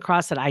just came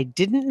across that I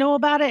didn't know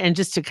about it, and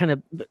just to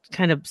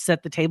kind of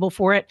set the table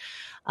for it,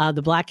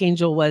 the Black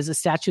Angel was a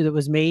statue that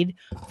was made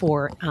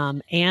for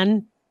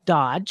Ann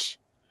Dodge,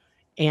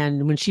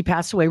 and when she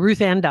passed away, Ruth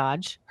Ann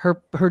Dodge,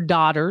 her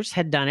daughters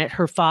had done it.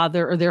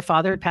 Their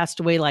father had passed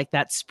away like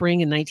that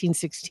spring in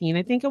 1916,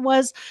 I think it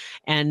was,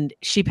 and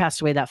she passed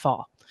away that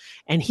fall.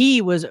 And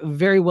he was a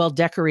very well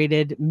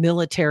decorated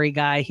military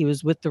guy. He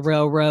was with the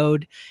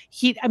railroad.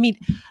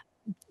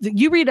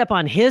 You read up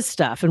on his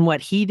stuff and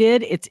what he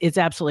did. It's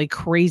absolutely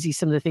crazy.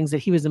 Some of the things that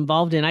he was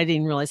involved in. I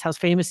didn't realize how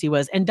famous he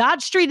was. And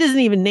Dodge Street isn't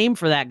even named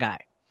for that guy.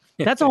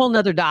 That's a whole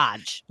nother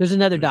Dodge. There's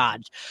another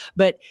Dodge,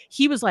 but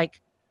he was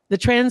like the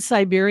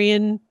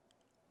Trans-Siberian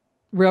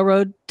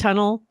Railroad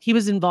tunnel. He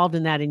was involved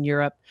in that in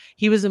Europe.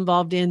 He was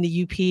involved in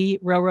the UP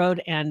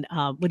Railroad and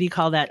what do you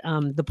call that?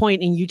 The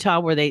point in Utah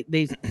where they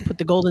put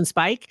the Golden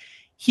Spike.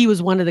 he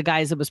was one of the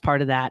guys that was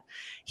part of that.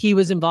 He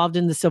was involved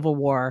in the Civil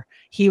War.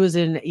 He was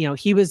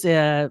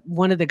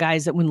one of the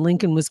guys that when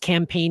Lincoln was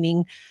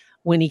campaigning,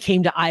 when he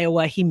came to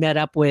Iowa, he met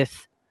up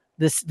with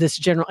this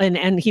general,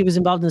 and he was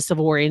involved in the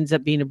Civil War. He ends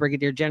up being a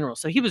brigadier general.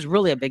 So he was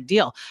really a big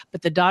deal.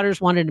 But the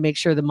daughters wanted to make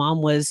sure the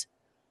mom was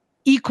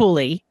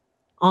equally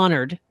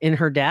honored in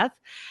her death.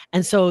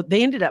 And so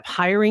they ended up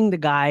hiring the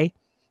guy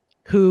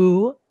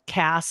who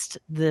cast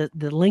the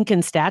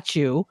Lincoln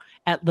statue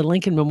at the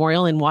Lincoln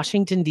Memorial in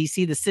Washington,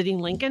 D.C., the sitting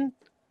Lincoln.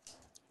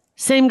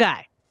 Same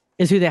guy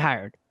is who they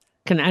hired.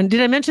 And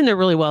did I mention they're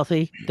really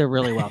wealthy? They're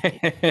really wealthy.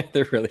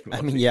 They're really wealthy.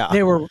 I mean, yeah.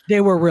 They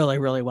were really,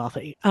 really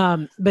wealthy.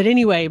 But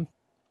anyway,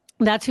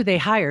 that's who they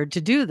hired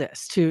to do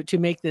this, to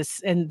make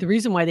this. And the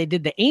reason why they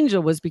did the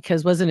angel was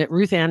because, wasn't it,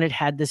 Ruth Ann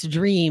had this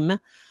dream.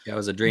 Yeah, it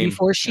was a dream.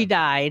 Before she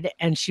died,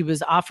 and she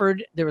was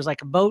offered, there was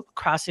like a boat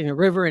crossing a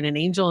river and an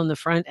angel in the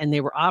front, and they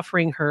were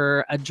offering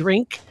her a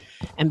drink.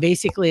 And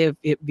basically,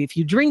 if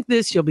you drink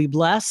this, you'll be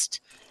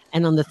blessed.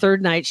 And on the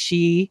third night,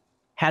 she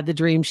had the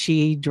dream,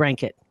 she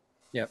drank it.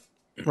 Yep.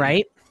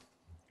 Right?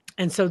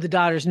 And so the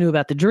daughters knew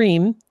about the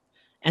dream.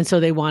 And so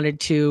they wanted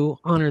to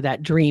honor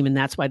that dream. And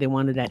that's why they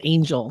wanted that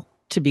angel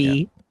to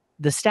be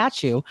the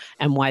statue,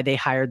 and why they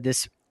hired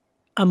this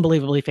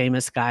unbelievably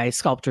famous guy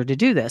sculptor to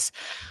do this.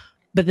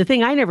 But the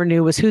thing I never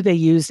knew was who they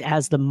used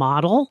as the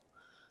model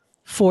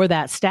for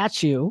that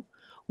statue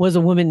was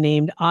a woman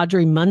named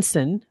Audrey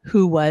Munson,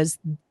 who was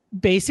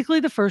basically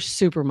the first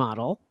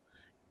supermodel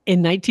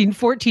in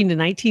 1914 to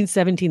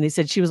 1917. They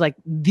said she was like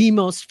the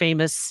most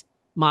famous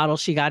model.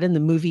 She got in the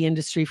movie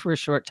industry for a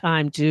short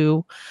time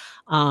too.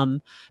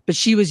 But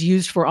she was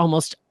used for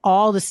almost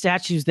all the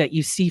statues that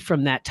you see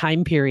from that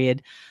time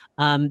period.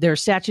 There are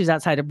statues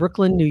outside of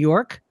Brooklyn, New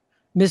York,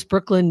 Miss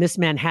Brooklyn, Miss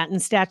Manhattan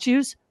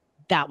statues.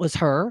 That was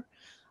her.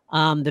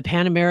 The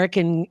Pan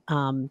American,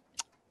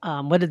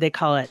 what did they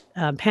call it?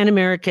 Pan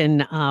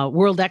American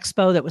World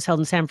Expo that was held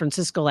in San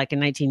Francisco, like in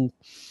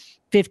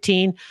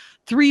 1915.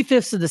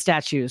 3/5 of the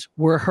statues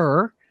were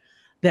her.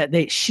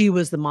 She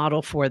was the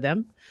model for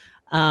them.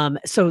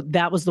 So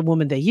that was the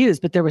woman they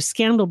used, but there was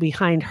scandal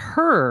behind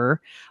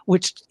her,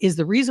 which is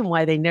the reason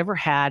why they never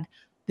had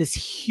this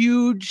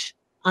huge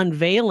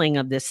unveiling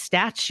of this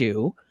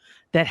statue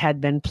that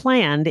had been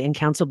planned in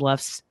Council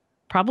Bluffs,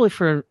 probably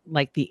for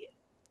like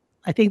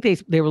I think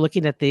they were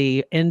looking at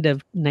the end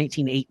of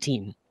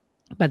 1918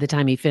 by the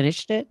time he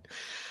finished it.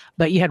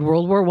 But you had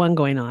World War I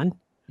going on.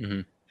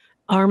 Mm-hmm.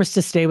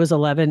 Armistice Day was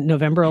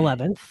November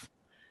 11th.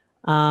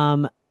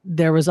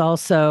 There was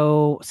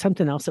also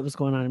something else that was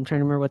going on. I'm trying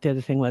to remember what the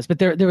other thing was, but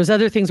there was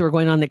other things that were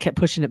going on that kept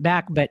pushing it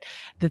back. But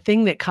the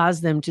thing that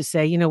caused them to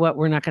say, you know what,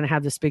 we're not going to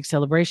have this big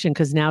celebration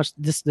because now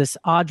this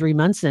Audrey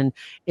Munson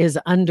is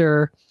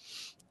under,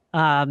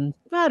 I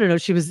don't know.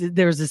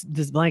 There was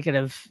this blanket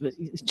of,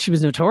 she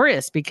was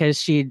notorious because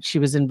she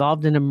was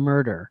involved in a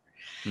murder.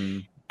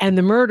 Mm. And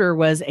the murder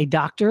was a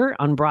doctor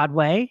on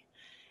Broadway,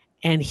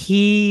 and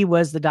he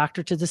was the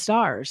doctor to the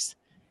stars.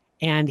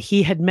 And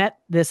he had met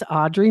this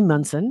Audrey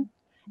Munson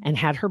and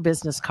had her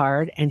business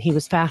card, and he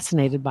was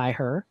fascinated by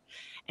her.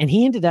 And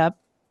he ended up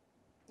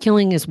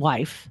killing his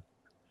wife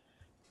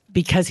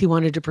because he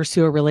wanted to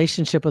pursue a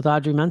relationship with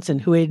Audrey Munson,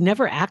 who he had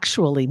never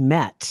actually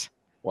met.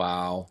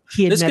 Wow.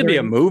 This could be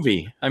a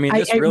movie. I mean,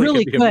 this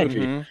really could be a movie.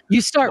 Mm-hmm.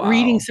 You start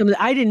reading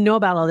I didn't know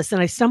about all this,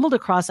 and I stumbled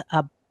across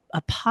a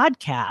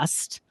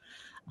podcast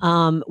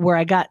where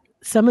I got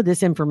some of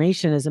this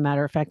information. As a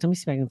matter of fact, let me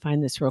see if I can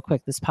find this real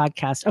quick. This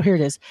podcast. Oh, here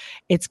it is.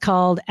 It's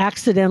called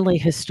Accidentally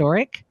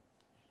Historic.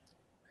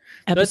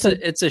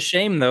 It's a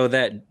shame though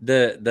that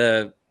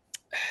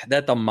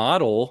the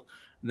model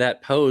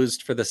that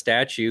posed for the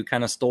statue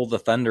kind of stole the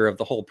thunder of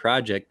the whole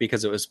project,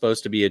 because it was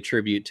supposed to be a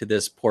tribute to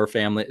this poor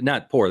family.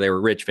 Not poor, they were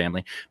a rich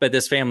family, but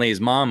this family's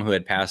mom who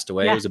had passed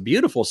away. Yeah. It was a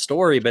beautiful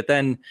story, but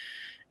then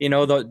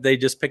they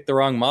just picked the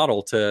wrong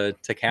model to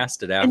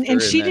cast it after.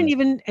 And she didn't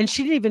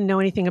even know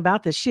anything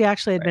about this. She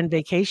actually had been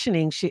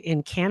vacationing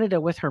in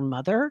Canada with her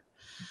mother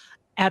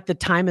at the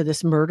time of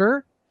this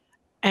murder,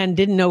 and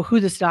didn't know who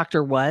this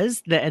doctor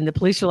was. And the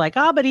police were like,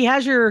 but he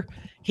has your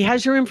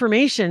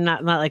information,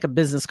 not like a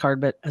business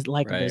card, but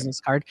like a business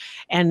card.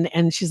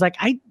 And she's like,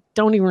 I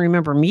don't even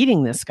remember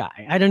meeting this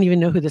guy. I don't even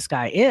know who this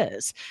guy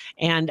is.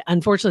 And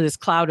unfortunately, this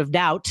cloud of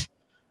doubt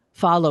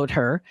followed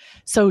her.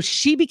 So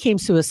she became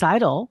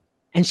suicidal,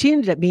 and she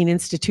ended up being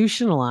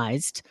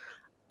institutionalized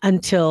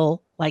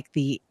until like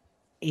the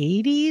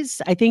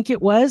 80s, I think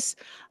it was.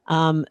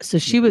 So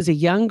she was a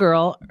young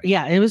girl.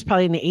 Yeah, it was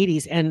probably in the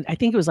 80s. And I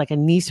think it was like a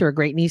niece or a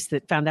great niece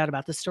that found out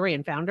about the story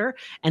and found her.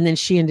 And then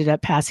she ended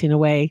up passing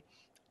away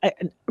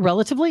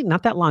relatively,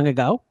 not that long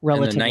ago.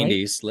 Relatively. In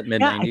the 90s, mid-90s.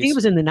 Yeah, I think it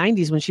was in the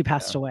 90s when she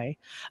passed away.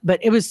 But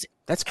it was...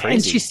 That's crazy.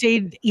 And she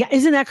stayed... Yeah,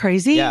 isn't that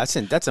crazy? Yeah,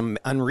 that's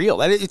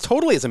unreal. It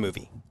totally is a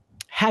movie.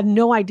 Had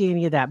no idea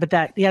any of that. But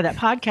that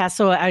podcast.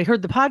 So I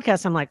heard the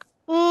podcast. I'm like,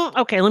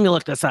 okay, let me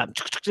look this up.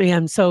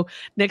 And so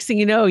next thing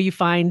you know, you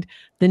find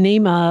the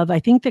name of, I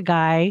think the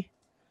guy,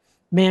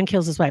 man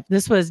kills his wife.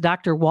 This was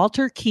Dr.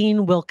 Walter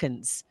Keane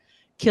Wilkins,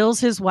 kills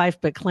his wife,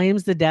 but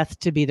claims the death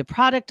to be the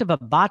product of a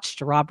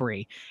botched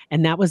robbery.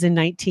 And that was in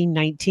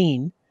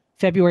 1919,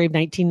 February of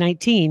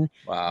 1919.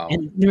 Wow.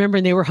 And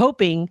remember, they were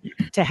hoping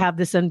to have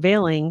this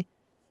unveiling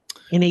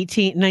in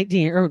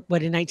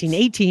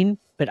 1918,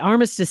 but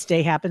Armistice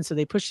Day happened, so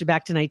they pushed it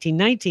back to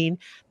 1919.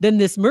 Then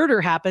this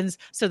murder happens,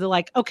 so they're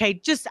like, okay,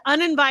 just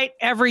uninvite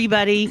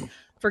everybody.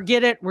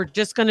 Forget it. We're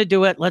just going to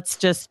do it. Let's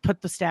just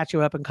put the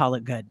statue up and call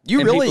it good.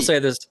 People say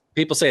this.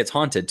 People say it's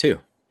haunted too.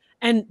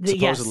 And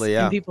supposedly,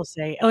 and people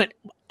say,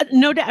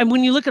 no doubt. And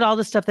when you look at all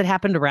the stuff that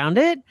happened around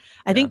it,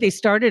 I think they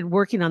started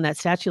working on that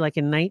statue like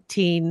in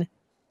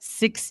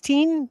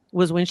 1916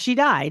 was when she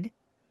died,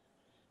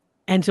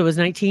 and so it was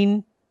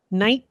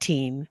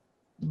 1919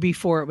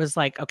 before it was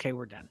like, okay,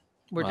 we're done.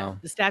 We're done.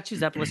 The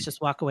statue's up. Let's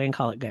just walk away and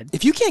call it good.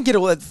 If you can't get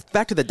away,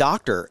 back to the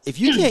doctor, if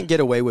you can't get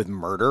away with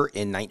murder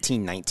in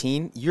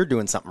 1919, you're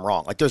doing something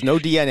wrong. Like there's no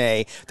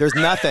DNA, there's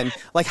nothing.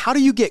 Like how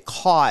do you get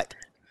caught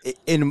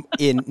in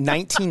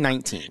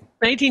 1919?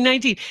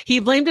 1919. He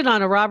blamed it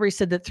on a robbery,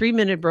 said that 3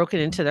 men had broken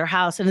into their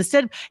house. And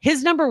instead,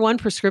 his number one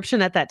prescription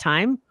at that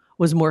time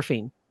was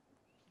morphine.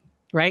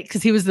 Right,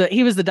 because he was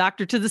the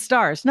doctor to the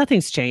stars.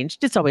 Nothing's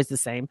changed. It's always the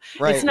same.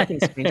 Right.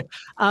 Nothing's changed.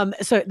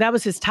 So that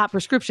was his top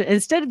prescription.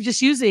 Instead of just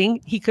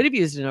he could have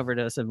used an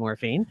overdose of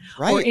morphine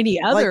or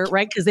any other,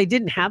 right? Because they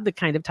didn't have the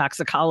kind of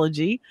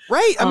toxicology.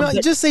 Right. I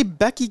mean, just say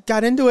Becky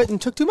got into it and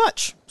took too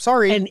much.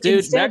 Sorry, and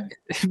dude.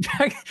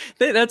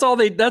 That's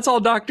all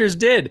doctors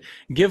did.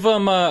 Give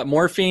them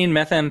morphine,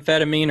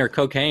 methamphetamine, or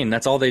cocaine.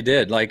 That's all they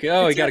did. Like,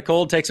 you got a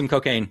cold, take some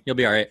cocaine. You'll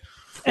be all right.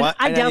 And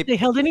I doubt they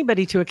held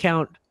anybody to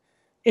account.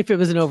 If it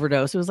was an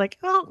overdose, it was like,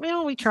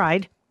 we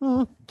tried.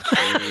 I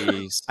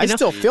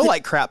still feel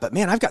like crap, but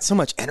man, I've got so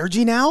much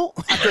energy now.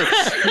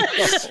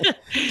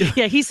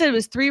 Yeah, he said it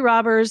was 3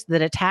 robbers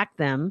that attacked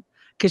them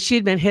because she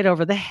had been hit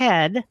over the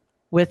head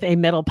with a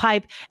metal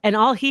pipe. And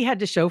all he had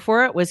to show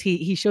for it was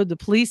he showed the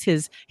police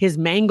his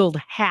mangled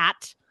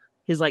hat,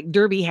 his like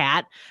derby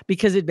hat,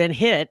 because it'd been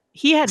hit.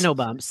 He had no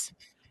bumps.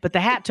 But the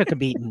hat took a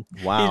beating.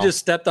 Wow. He just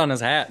stepped on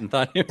his hat and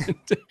thought and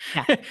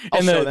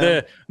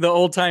the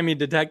old-timey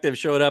detective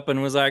showed up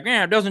and was like,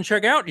 it doesn't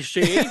check out, you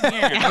see.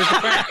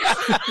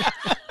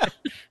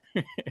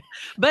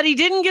 But he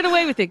didn't get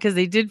away with it because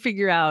they did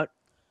figure out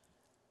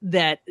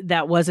that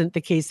wasn't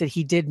the case, that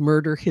he did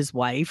murder his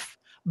wife.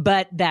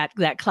 But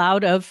that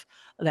cloud of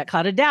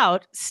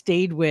doubt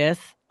stayed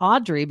with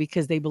Audrey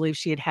because they believed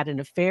she had an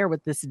affair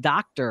with this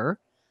doctor,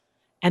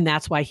 and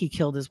that's why he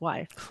killed his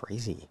wife.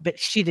 Crazy. But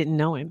she didn't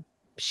know him.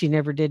 She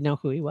never did know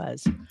who he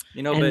was.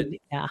 Isn't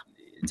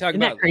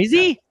that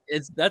crazy?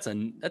 That's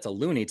a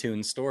Looney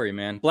Tunes story,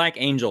 man. Black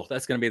Angel.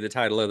 That's going to be the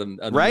title of the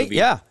movie.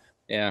 Yeah.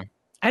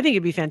 I think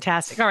it'd be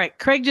fantastic. All right,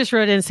 Craig just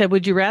wrote in and said,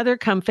 "Would you rather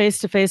come face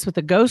to face with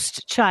a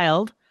ghost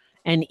child,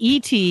 an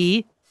ET,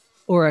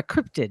 or a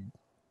cryptid?"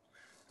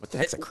 What the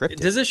heck's a cryptid?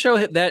 Does this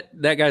show that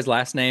guy's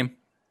last name?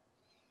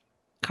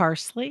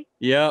 Carsley.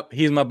 Yep,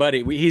 he's my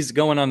buddy. He's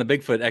going on the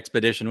Bigfoot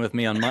expedition with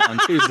me on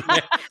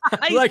Tuesday.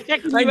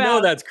 I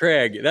know that's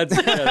Craig. That's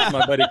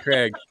my buddy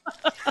Craig.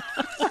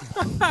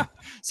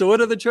 So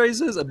what are the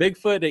choices? A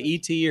Bigfoot, a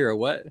ET, or a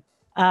what?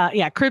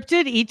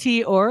 Cryptid, ET,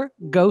 or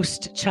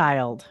ghost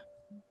child.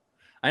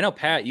 I know,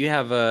 Pat, you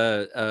have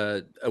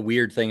a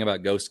weird thing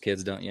about ghost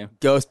kids, don't you?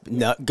 Ghost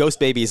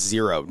baby is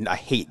 0. I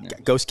hate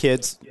ghost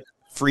kids.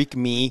 Freak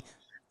me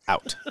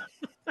out.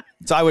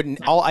 So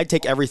I'd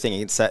take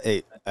everything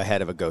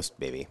ahead of a ghost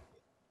baby.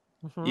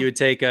 Mm-hmm. You would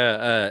take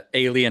a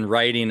alien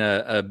riding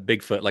a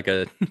Bigfoot like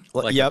a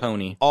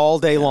pony all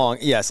day long.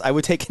 Yes, I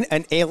would take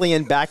an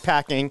alien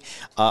backpacking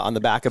on the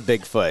back of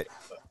Bigfoot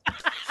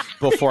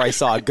before I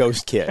saw a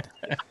ghost kid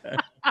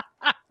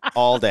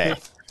all day.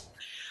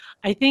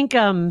 I think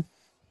I don't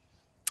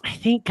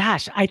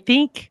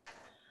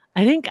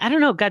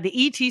know. God,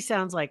 the ET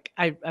sounds like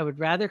I would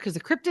rather, because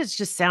the cryptids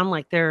just sound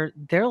like they're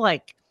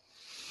like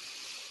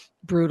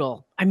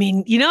brutal. I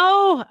mean,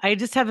 I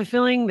just have a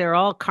feeling they're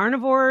all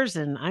carnivores,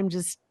 and I'm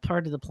just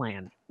part of the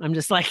plan. I'm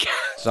just like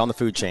it's on the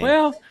food chain.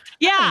 Well,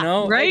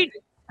 yeah, right.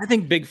 I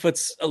think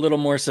Bigfoot's a little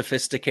more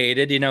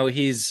sophisticated.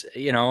 He's,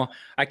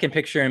 I can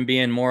picture him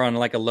being more on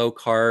like a low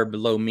carb,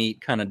 low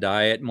meat kind of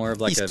diet, more of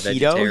like he's a keto,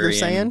 vegetarian. You're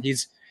saying?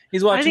 He's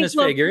watching his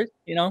figure,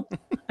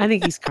 I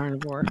think he's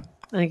carnivore.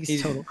 I think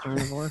he's total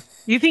carnivore.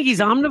 You think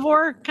he's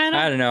omnivore, kind of?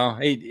 I don't know.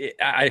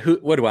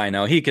 What do I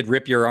know? He could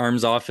rip your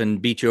arms off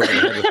and beat you over the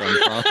head with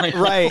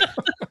them. Right.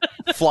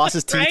 Floss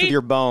his teeth with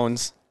your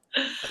bones.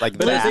 Like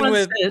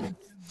that.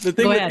 The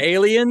thing with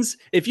aliens,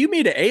 if you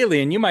meet an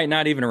alien, you might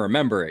not even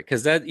remember it,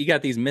 because you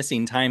got these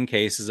missing time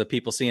cases of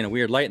people seeing a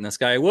weird light in the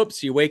sky.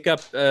 Whoops, you wake up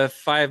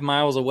 5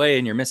 miles away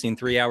and you're missing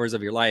 3 hours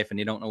of your life and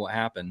you don't know what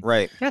happened.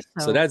 Right.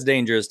 So that's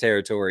dangerous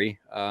territory.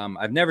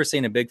 I've never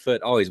seen a Bigfoot,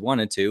 always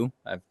wanted to.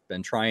 I've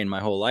been trying my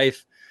whole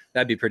life.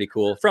 That'd be pretty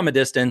cool. From a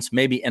distance,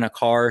 maybe in a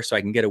car so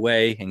I can get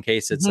away in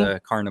case it's a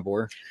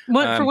carnivore.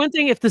 For one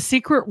thing, if The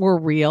Secret were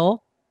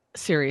real,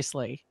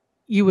 seriously,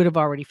 you would have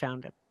already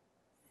found him.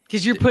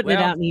 Because you're putting it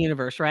out in the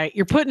universe, right?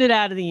 You're putting it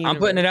out of the universe. I'm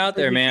putting it out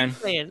there, man.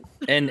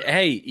 And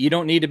hey, you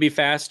don't need to be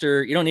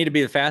faster. You don't need to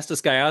be the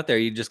fastest guy out there.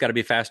 You just got to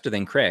be faster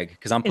than Craig,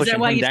 because I'm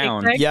pushing him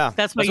down. Yeah,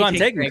 that's why I'm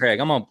taking Craig.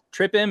 I'm gonna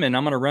trip him and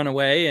I'm gonna run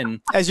away.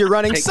 And as you're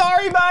running,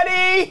 sorry,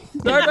 buddy.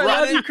 Sorry, I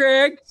love you,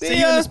 Craig. See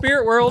you in the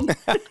spirit world.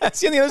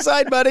 See you on the other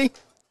side, buddy.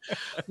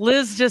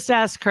 Liz just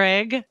asked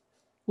Craig,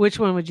 which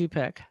one would you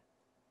pick?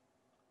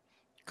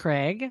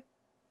 Craig,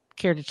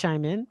 care to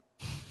chime in?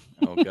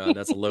 Oh, God,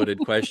 that's a loaded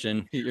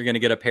question. You're going to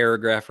get a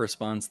paragraph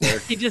response there.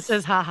 He just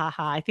says, ha, ha,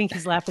 ha. I think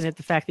he's laughing at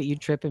the fact that you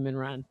trip him and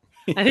run.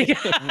 I think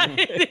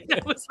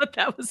that was what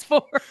that was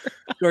for.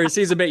 Of course,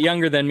 he's a bit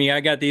younger than me.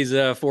 I got these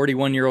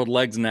 41-year-old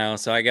legs now,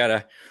 so I got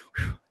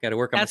to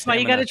work on That's why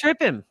you got to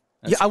trip him.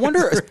 Yeah, I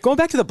wonder, going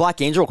back to the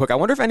Black Angel real quick, I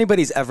wonder if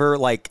anybody's ever,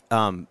 like,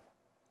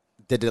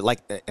 did it like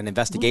an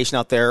investigation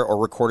out there or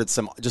recorded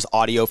some just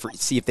audio for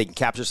see if they can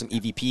capture some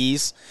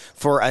EVPs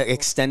for an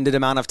extended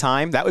amount of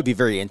time. That would be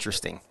very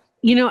interesting.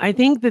 You know, I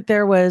think that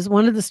there was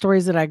one of the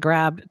stories that I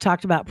grabbed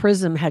talked about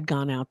Prism had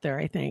gone out there,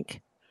 I think,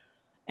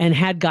 and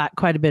had got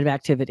quite a bit of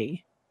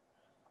activity.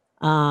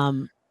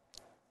 And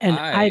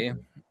I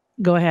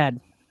go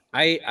ahead.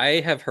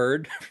 I have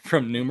heard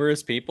from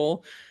numerous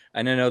people,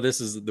 and I know this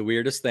is the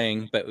weirdest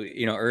thing, but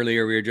you know,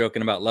 earlier we were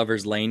joking about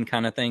Lover's Lane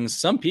kind of things.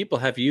 Some people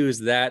have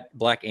used that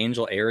Black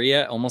Angel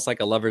area almost like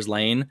a Lover's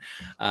Lane,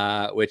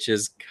 which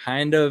is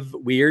kind of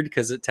weird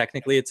because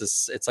technically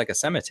it's like a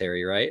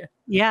cemetery, right?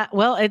 Yeah,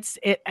 well, it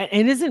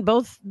isn't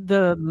both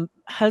the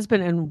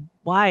husband and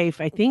wife,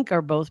 I think,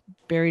 are both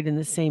buried in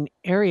the same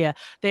area.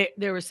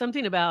 There was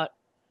something about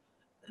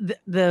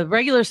the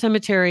regular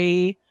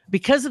cemetery,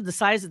 because of the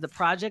size of the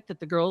project that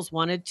the girls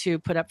wanted to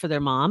put up for their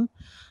mom.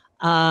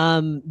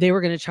 They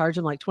were going to charge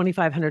them like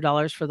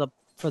 $2,500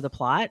 for the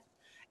plot,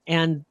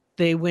 and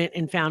they went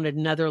and found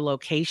another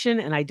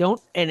location.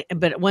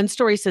 But one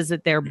story says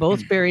that they're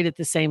both buried at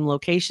the same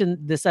location.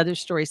 This other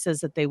story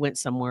says that they went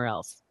somewhere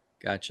else.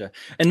 Gotcha.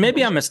 And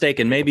maybe I'm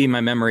mistaken. Maybe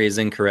my memory is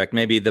incorrect.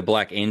 Maybe the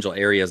Black Angel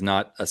area is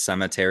not a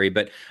cemetery,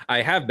 but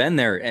I have been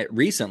there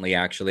recently.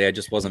 Actually, I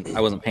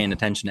wasn't paying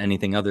attention to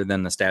anything other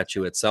than the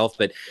statue itself.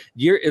 But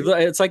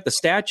it's like the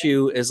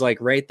statue is like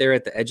right there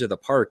at the edge of the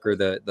park or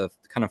the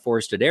kind of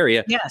forested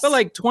area. Yes. But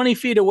like 20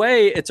 feet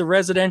away, it's a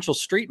residential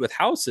street with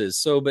houses.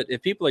 So, but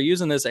if people are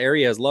using this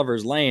area as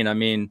Lover's Lane, I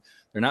mean,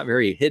 they're not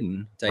very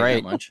hidden. I'll tell you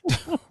that much.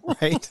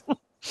 Right.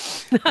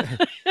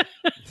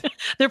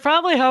 They're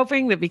probably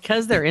hoping that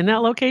because they're in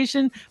that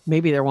location,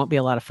 maybe there won't be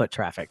a lot of foot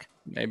traffic.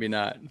 Maybe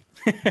not.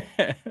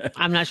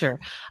 I'm not sure.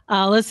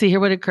 Let's see here.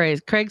 What did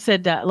Craig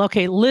said?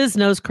 Okay, Liz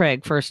knows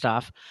Craig. First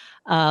off,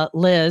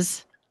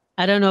 Liz,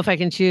 I don't know if I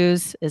can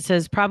choose. It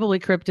says probably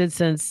cryptid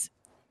since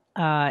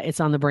it's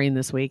on the brain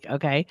this week.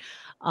 Okay.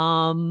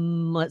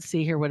 Let's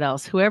see here. What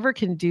else? Whoever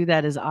can do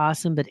that is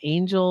awesome, but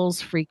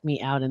angels freak me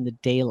out in the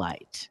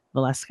daylight.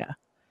 Valeska.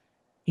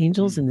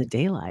 Angels in the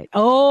daylight.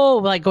 Oh,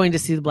 like going to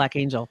see the Black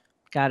Angel.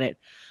 Got it.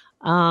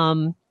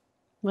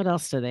 What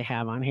else do they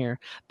have on here?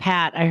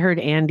 Pat, I heard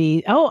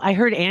Andy. Oh, I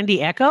heard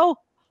Andy echo.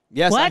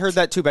 Yes, what? I heard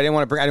that too, but I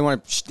didn't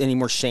want any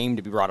more shame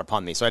to be brought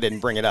upon me, so I didn't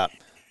bring it up.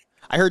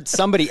 I heard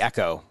somebody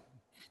echo.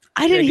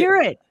 I didn't hear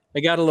it. I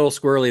got a little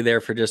squirrely there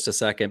for just a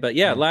second, but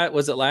yeah,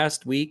 was it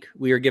last week?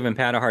 We were giving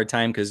Pat a hard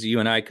time because you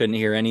and I couldn't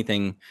hear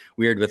anything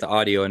weird with the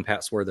audio, and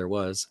Pat swore there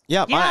was.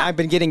 Yeah. I've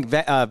been getting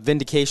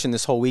vindication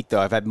this whole week,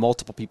 though. I've had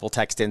multiple people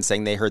text in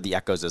saying they heard the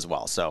echoes as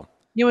well. So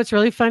you know what's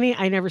really funny?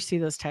 I never see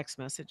those text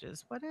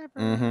messages. Whatever.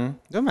 Mm-hmm.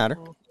 Don't matter.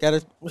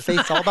 Faith.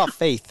 It's all about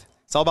faith.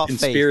 It's all about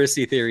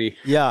conspiracy theory.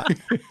 Yeah.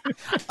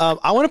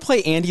 I want to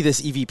play Andy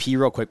this EVP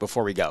real quick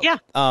before we go. Yeah.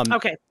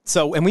 Okay.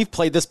 So, and we've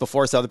played this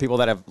before, so other people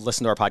that have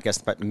listened to our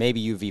podcast, but maybe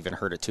you've even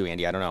heard it too,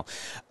 Andy. I don't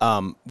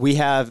know. We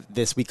have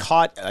this. We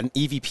caught an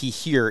EVP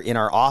here in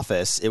our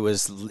office. It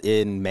was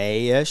in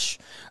May-ish.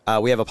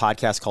 We have a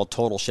podcast called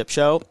Total Ship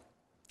Show,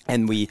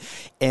 and we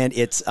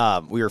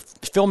were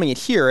filming it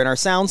here in our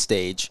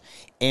soundstage,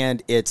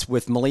 and it's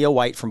with Malia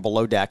White from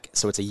Below Deck.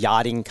 So it's a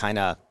yachting kind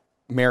of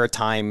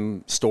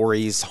maritime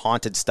stories,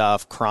 haunted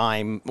stuff,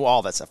 crime,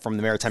 all that stuff from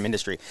the maritime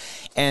industry.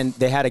 And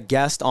they had a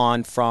guest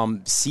on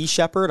from Sea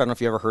Shepherd. I don't know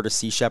if you ever heard of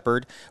Sea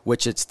Shepherd,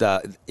 which it's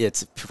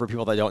for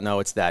people that don't know,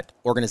 it's that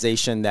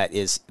organization that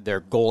is,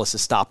 their goal is to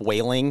stop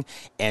whaling,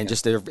 and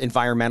just they're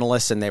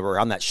environmentalists, and they were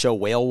on that show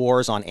Whale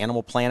Wars on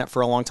Animal Planet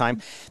for a long time.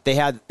 They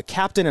had a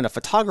captain and a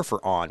photographer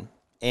on,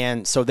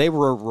 and so they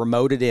were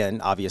remoted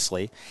in,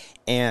 obviously,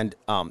 and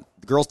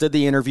the girls did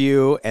the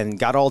interview and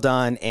got all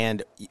done,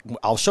 and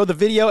I'll show the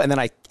video, and then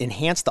I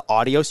enhanced the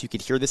audio so you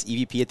could hear this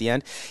EVP at the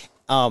end.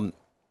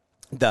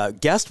 The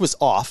guest was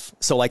off,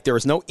 so like there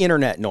was no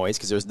internet noise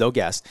because there was no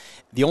guest.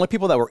 The only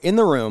people that were in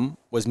the room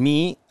was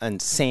me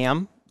and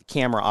Sam,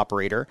 camera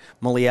operator,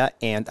 Malia,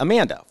 and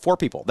Amanda. 4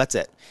 people. That's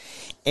it.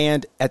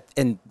 And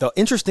the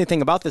interesting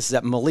thing about this is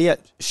that Malia,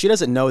 she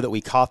doesn't know that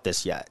we caught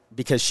this yet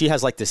because she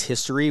has like this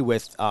history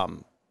with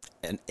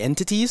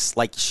entities.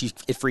 Like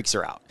it freaks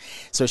her out.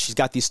 So she's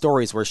got these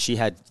stories where she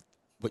had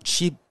what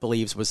she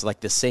believes was like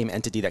the same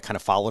entity that kind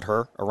of followed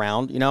her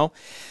around, you know,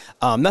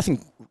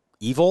 nothing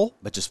evil,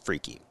 but just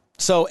freaky.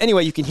 So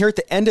anyway, you can hear at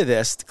the end of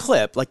this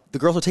clip, like the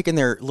girls are taking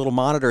their little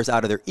monitors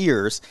out of their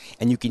ears,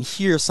 and you can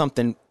hear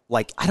something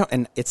like,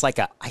 and it's like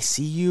I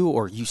see you,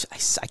 or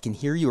I can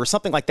hear you, or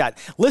something like that.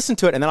 Listen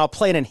to it, and then I'll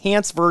play an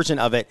enhanced version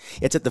of it.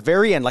 It's at the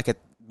very end, like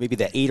maybe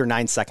the 8 or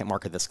 9 second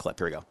mark of this clip.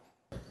 Here we go.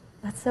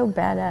 That's so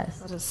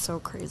badass. That is so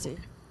crazy.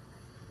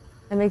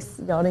 It makes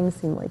yachting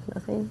seem like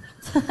nothing.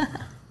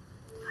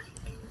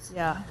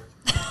 Yeah.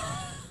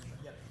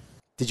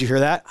 Did you hear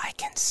that? I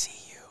can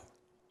see you.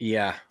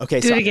 Yeah. Okay,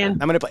 Do it again.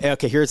 I'm gonna play.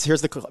 Okay, here's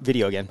the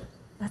video again.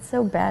 That's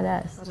so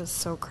badass. That is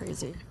so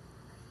crazy.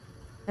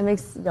 It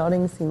makes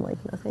yachting seem like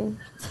nothing.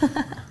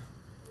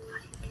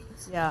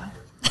 Yeah.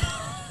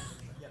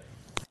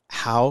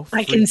 How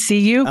I can see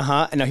you.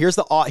 And now here's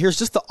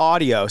just the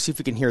audio. See if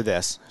we can hear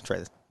this. Try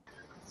this.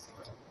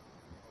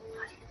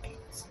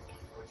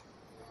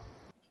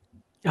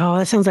 Oh,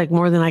 that sounds like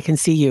more than I can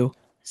see you.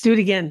 Let's do it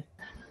again.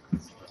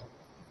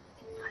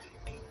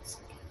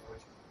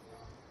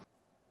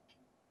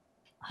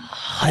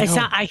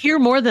 I hear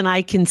more than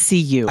I can see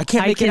you. I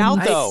can't make it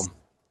out though.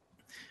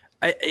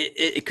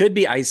 It could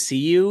be I see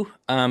you,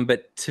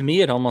 but to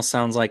me it almost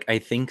sounds like I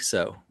think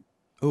so.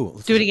 Ooh,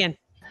 do it again.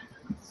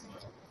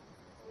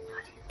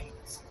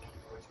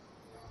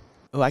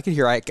 Oh, I could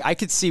hear. I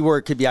could see where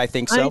it could be. I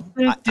think so.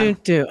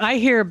 I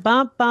hear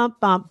bump, bump,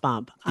 bump,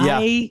 bump.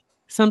 Yeah.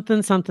 Something.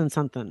 It's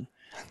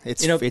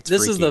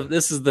this freaky.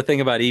 is the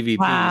thing about EVPs.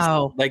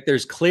 Wow. Like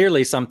there's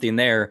clearly something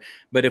there,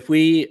 but if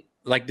we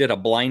did a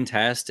blind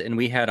test and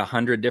we had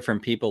 100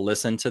 different people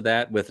listen to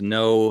that with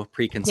no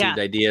preconceived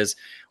ideas,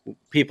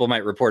 people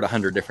might report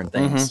 100 different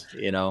things.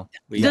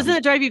 Mm-hmm. Doesn't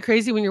it drive you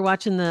crazy when you're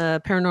watching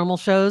the paranormal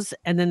shows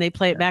and then they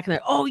play it back and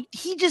they're, oh,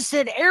 he just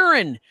said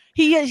Aaron.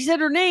 He said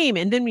her name,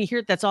 and then we hear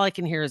it. That's all I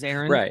can hear is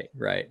Aaron. Right.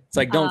 It's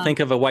like, don't think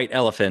of a white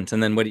elephant,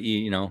 and then what do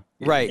you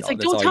Right. It's like,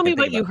 don't tell me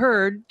what you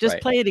heard. Just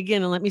play it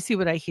again and let me see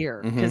what I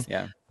hear.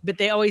 Mm-hmm. But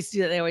they always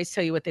do that. They always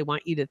tell you what they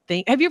want you to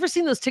think. Have you ever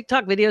seen those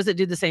TikTok videos that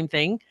do the same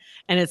thing?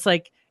 And it's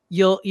like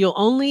you'll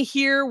only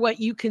hear what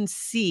you can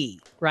see,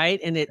 right?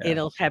 And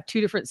it'll have 2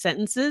 different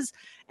sentences.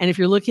 And if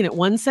you're looking at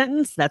one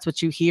sentence, that's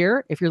what you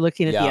hear. If you're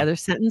looking at the other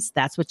sentence,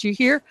 that's what you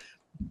hear.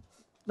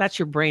 That's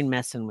your brain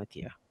messing with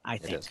you, I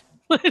think.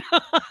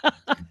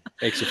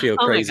 Makes you feel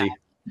crazy.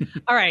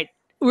 All right.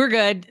 We're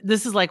good.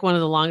 This is like one of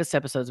the longest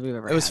episodes we've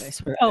ever had. I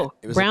swear.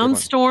 Brown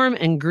Storm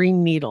and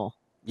Green Needle.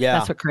 Yeah.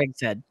 That's what Craig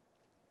said.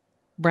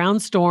 Brown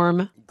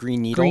Storm,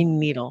 Green Needle. Green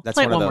Needle. That's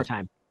Play it one more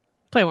time.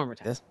 Play it one more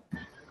time. Yes. I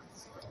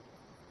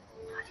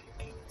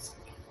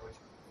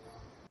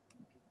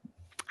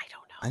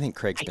don't know. I think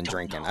Craig's been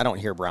drinking. I don't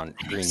hear Green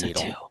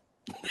Needle.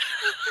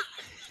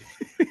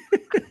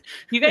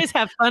 You guys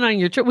have fun on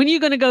your trip. When are you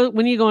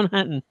going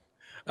hunting?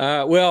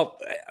 Well,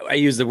 I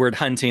use the word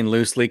hunting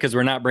loosely because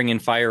we're not bringing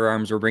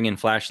firearms. We're bringing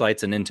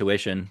flashlights and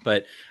intuition.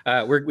 But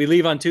we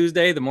leave on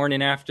Tuesday, the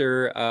morning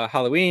after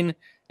Halloween,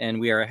 and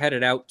we are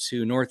headed out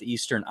to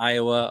northeastern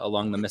Iowa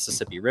along the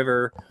Mississippi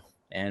River.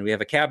 And we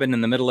have a cabin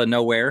in the middle of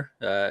nowhere,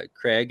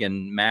 Craig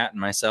and Matt and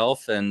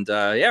myself. And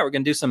we're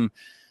going to do some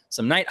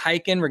night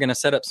hiking. We're going to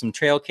set up some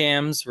trail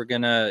cams. We're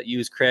going to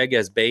use Craig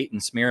as bait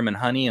and smear him in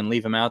honey and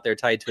leave him out there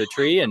tied to a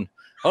tree. And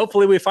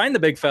hopefully we find the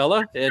big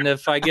fella. And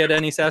if I get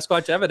any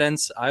Sasquatch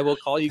evidence, I will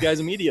call you guys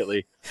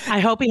immediately.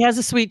 I hope he has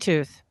a sweet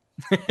tooth.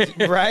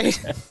 Right?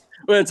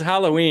 Well, it's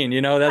Halloween,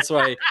 that's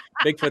why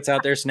Bigfoot's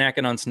out there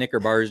snacking on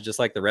Snicker bars just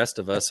like the rest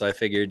of us. So I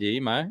figured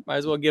you might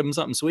as well give him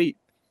something sweet.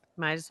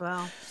 Might as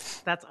well.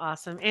 That's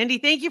awesome. Andy,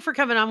 thank you for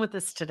coming on with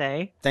us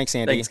today. Thanks,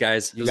 Andy. Thanks,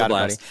 guys. You got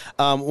it,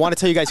 buddy. Want to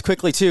tell you guys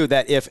quickly, too,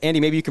 that if, Andy,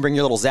 maybe you can bring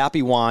your little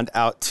Zappy wand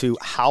out to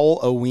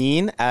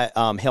Halloween at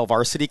Hale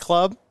Varsity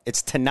Club.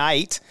 It's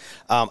tonight,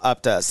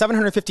 up to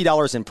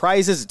 $750 in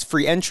prizes. It's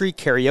free entry,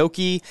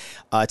 karaoke.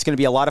 It's going to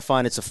be a lot of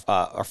fun. It's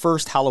our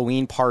first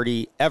Halloween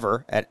party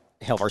ever at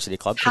Hale Varsity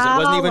Club because it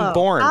wasn't even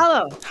born.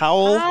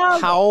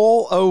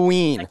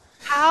 Halloween.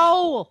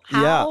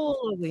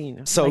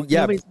 Halloween. So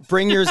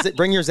bring your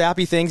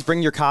Zappy things,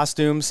 bring your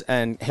costumes,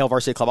 and Hale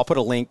Varsity Club. I'll put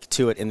a link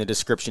to it in the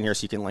description here,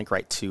 so you can link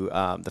right to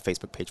the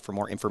Facebook page for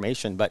more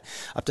information. But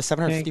up to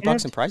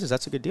 $750 in prizes.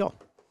 That's a good deal.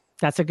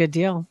 That's a good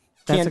deal.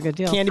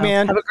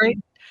 Candyman.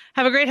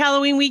 Have a great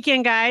Halloween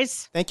weekend,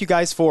 guys. Thank you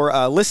guys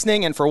for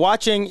listening and for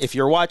watching. If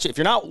you're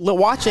not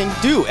watching,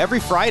 every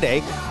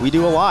Friday we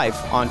do a live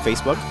on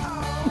Facebook,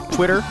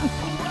 Twitter,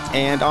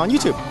 and on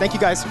YouTube. Thank you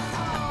guys.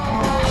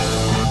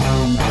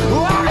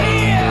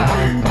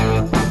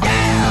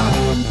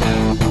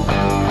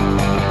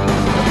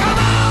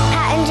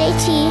 Pat and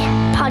JT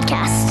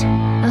Podcast,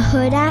 a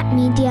Hurrdat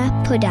Media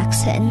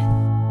Production.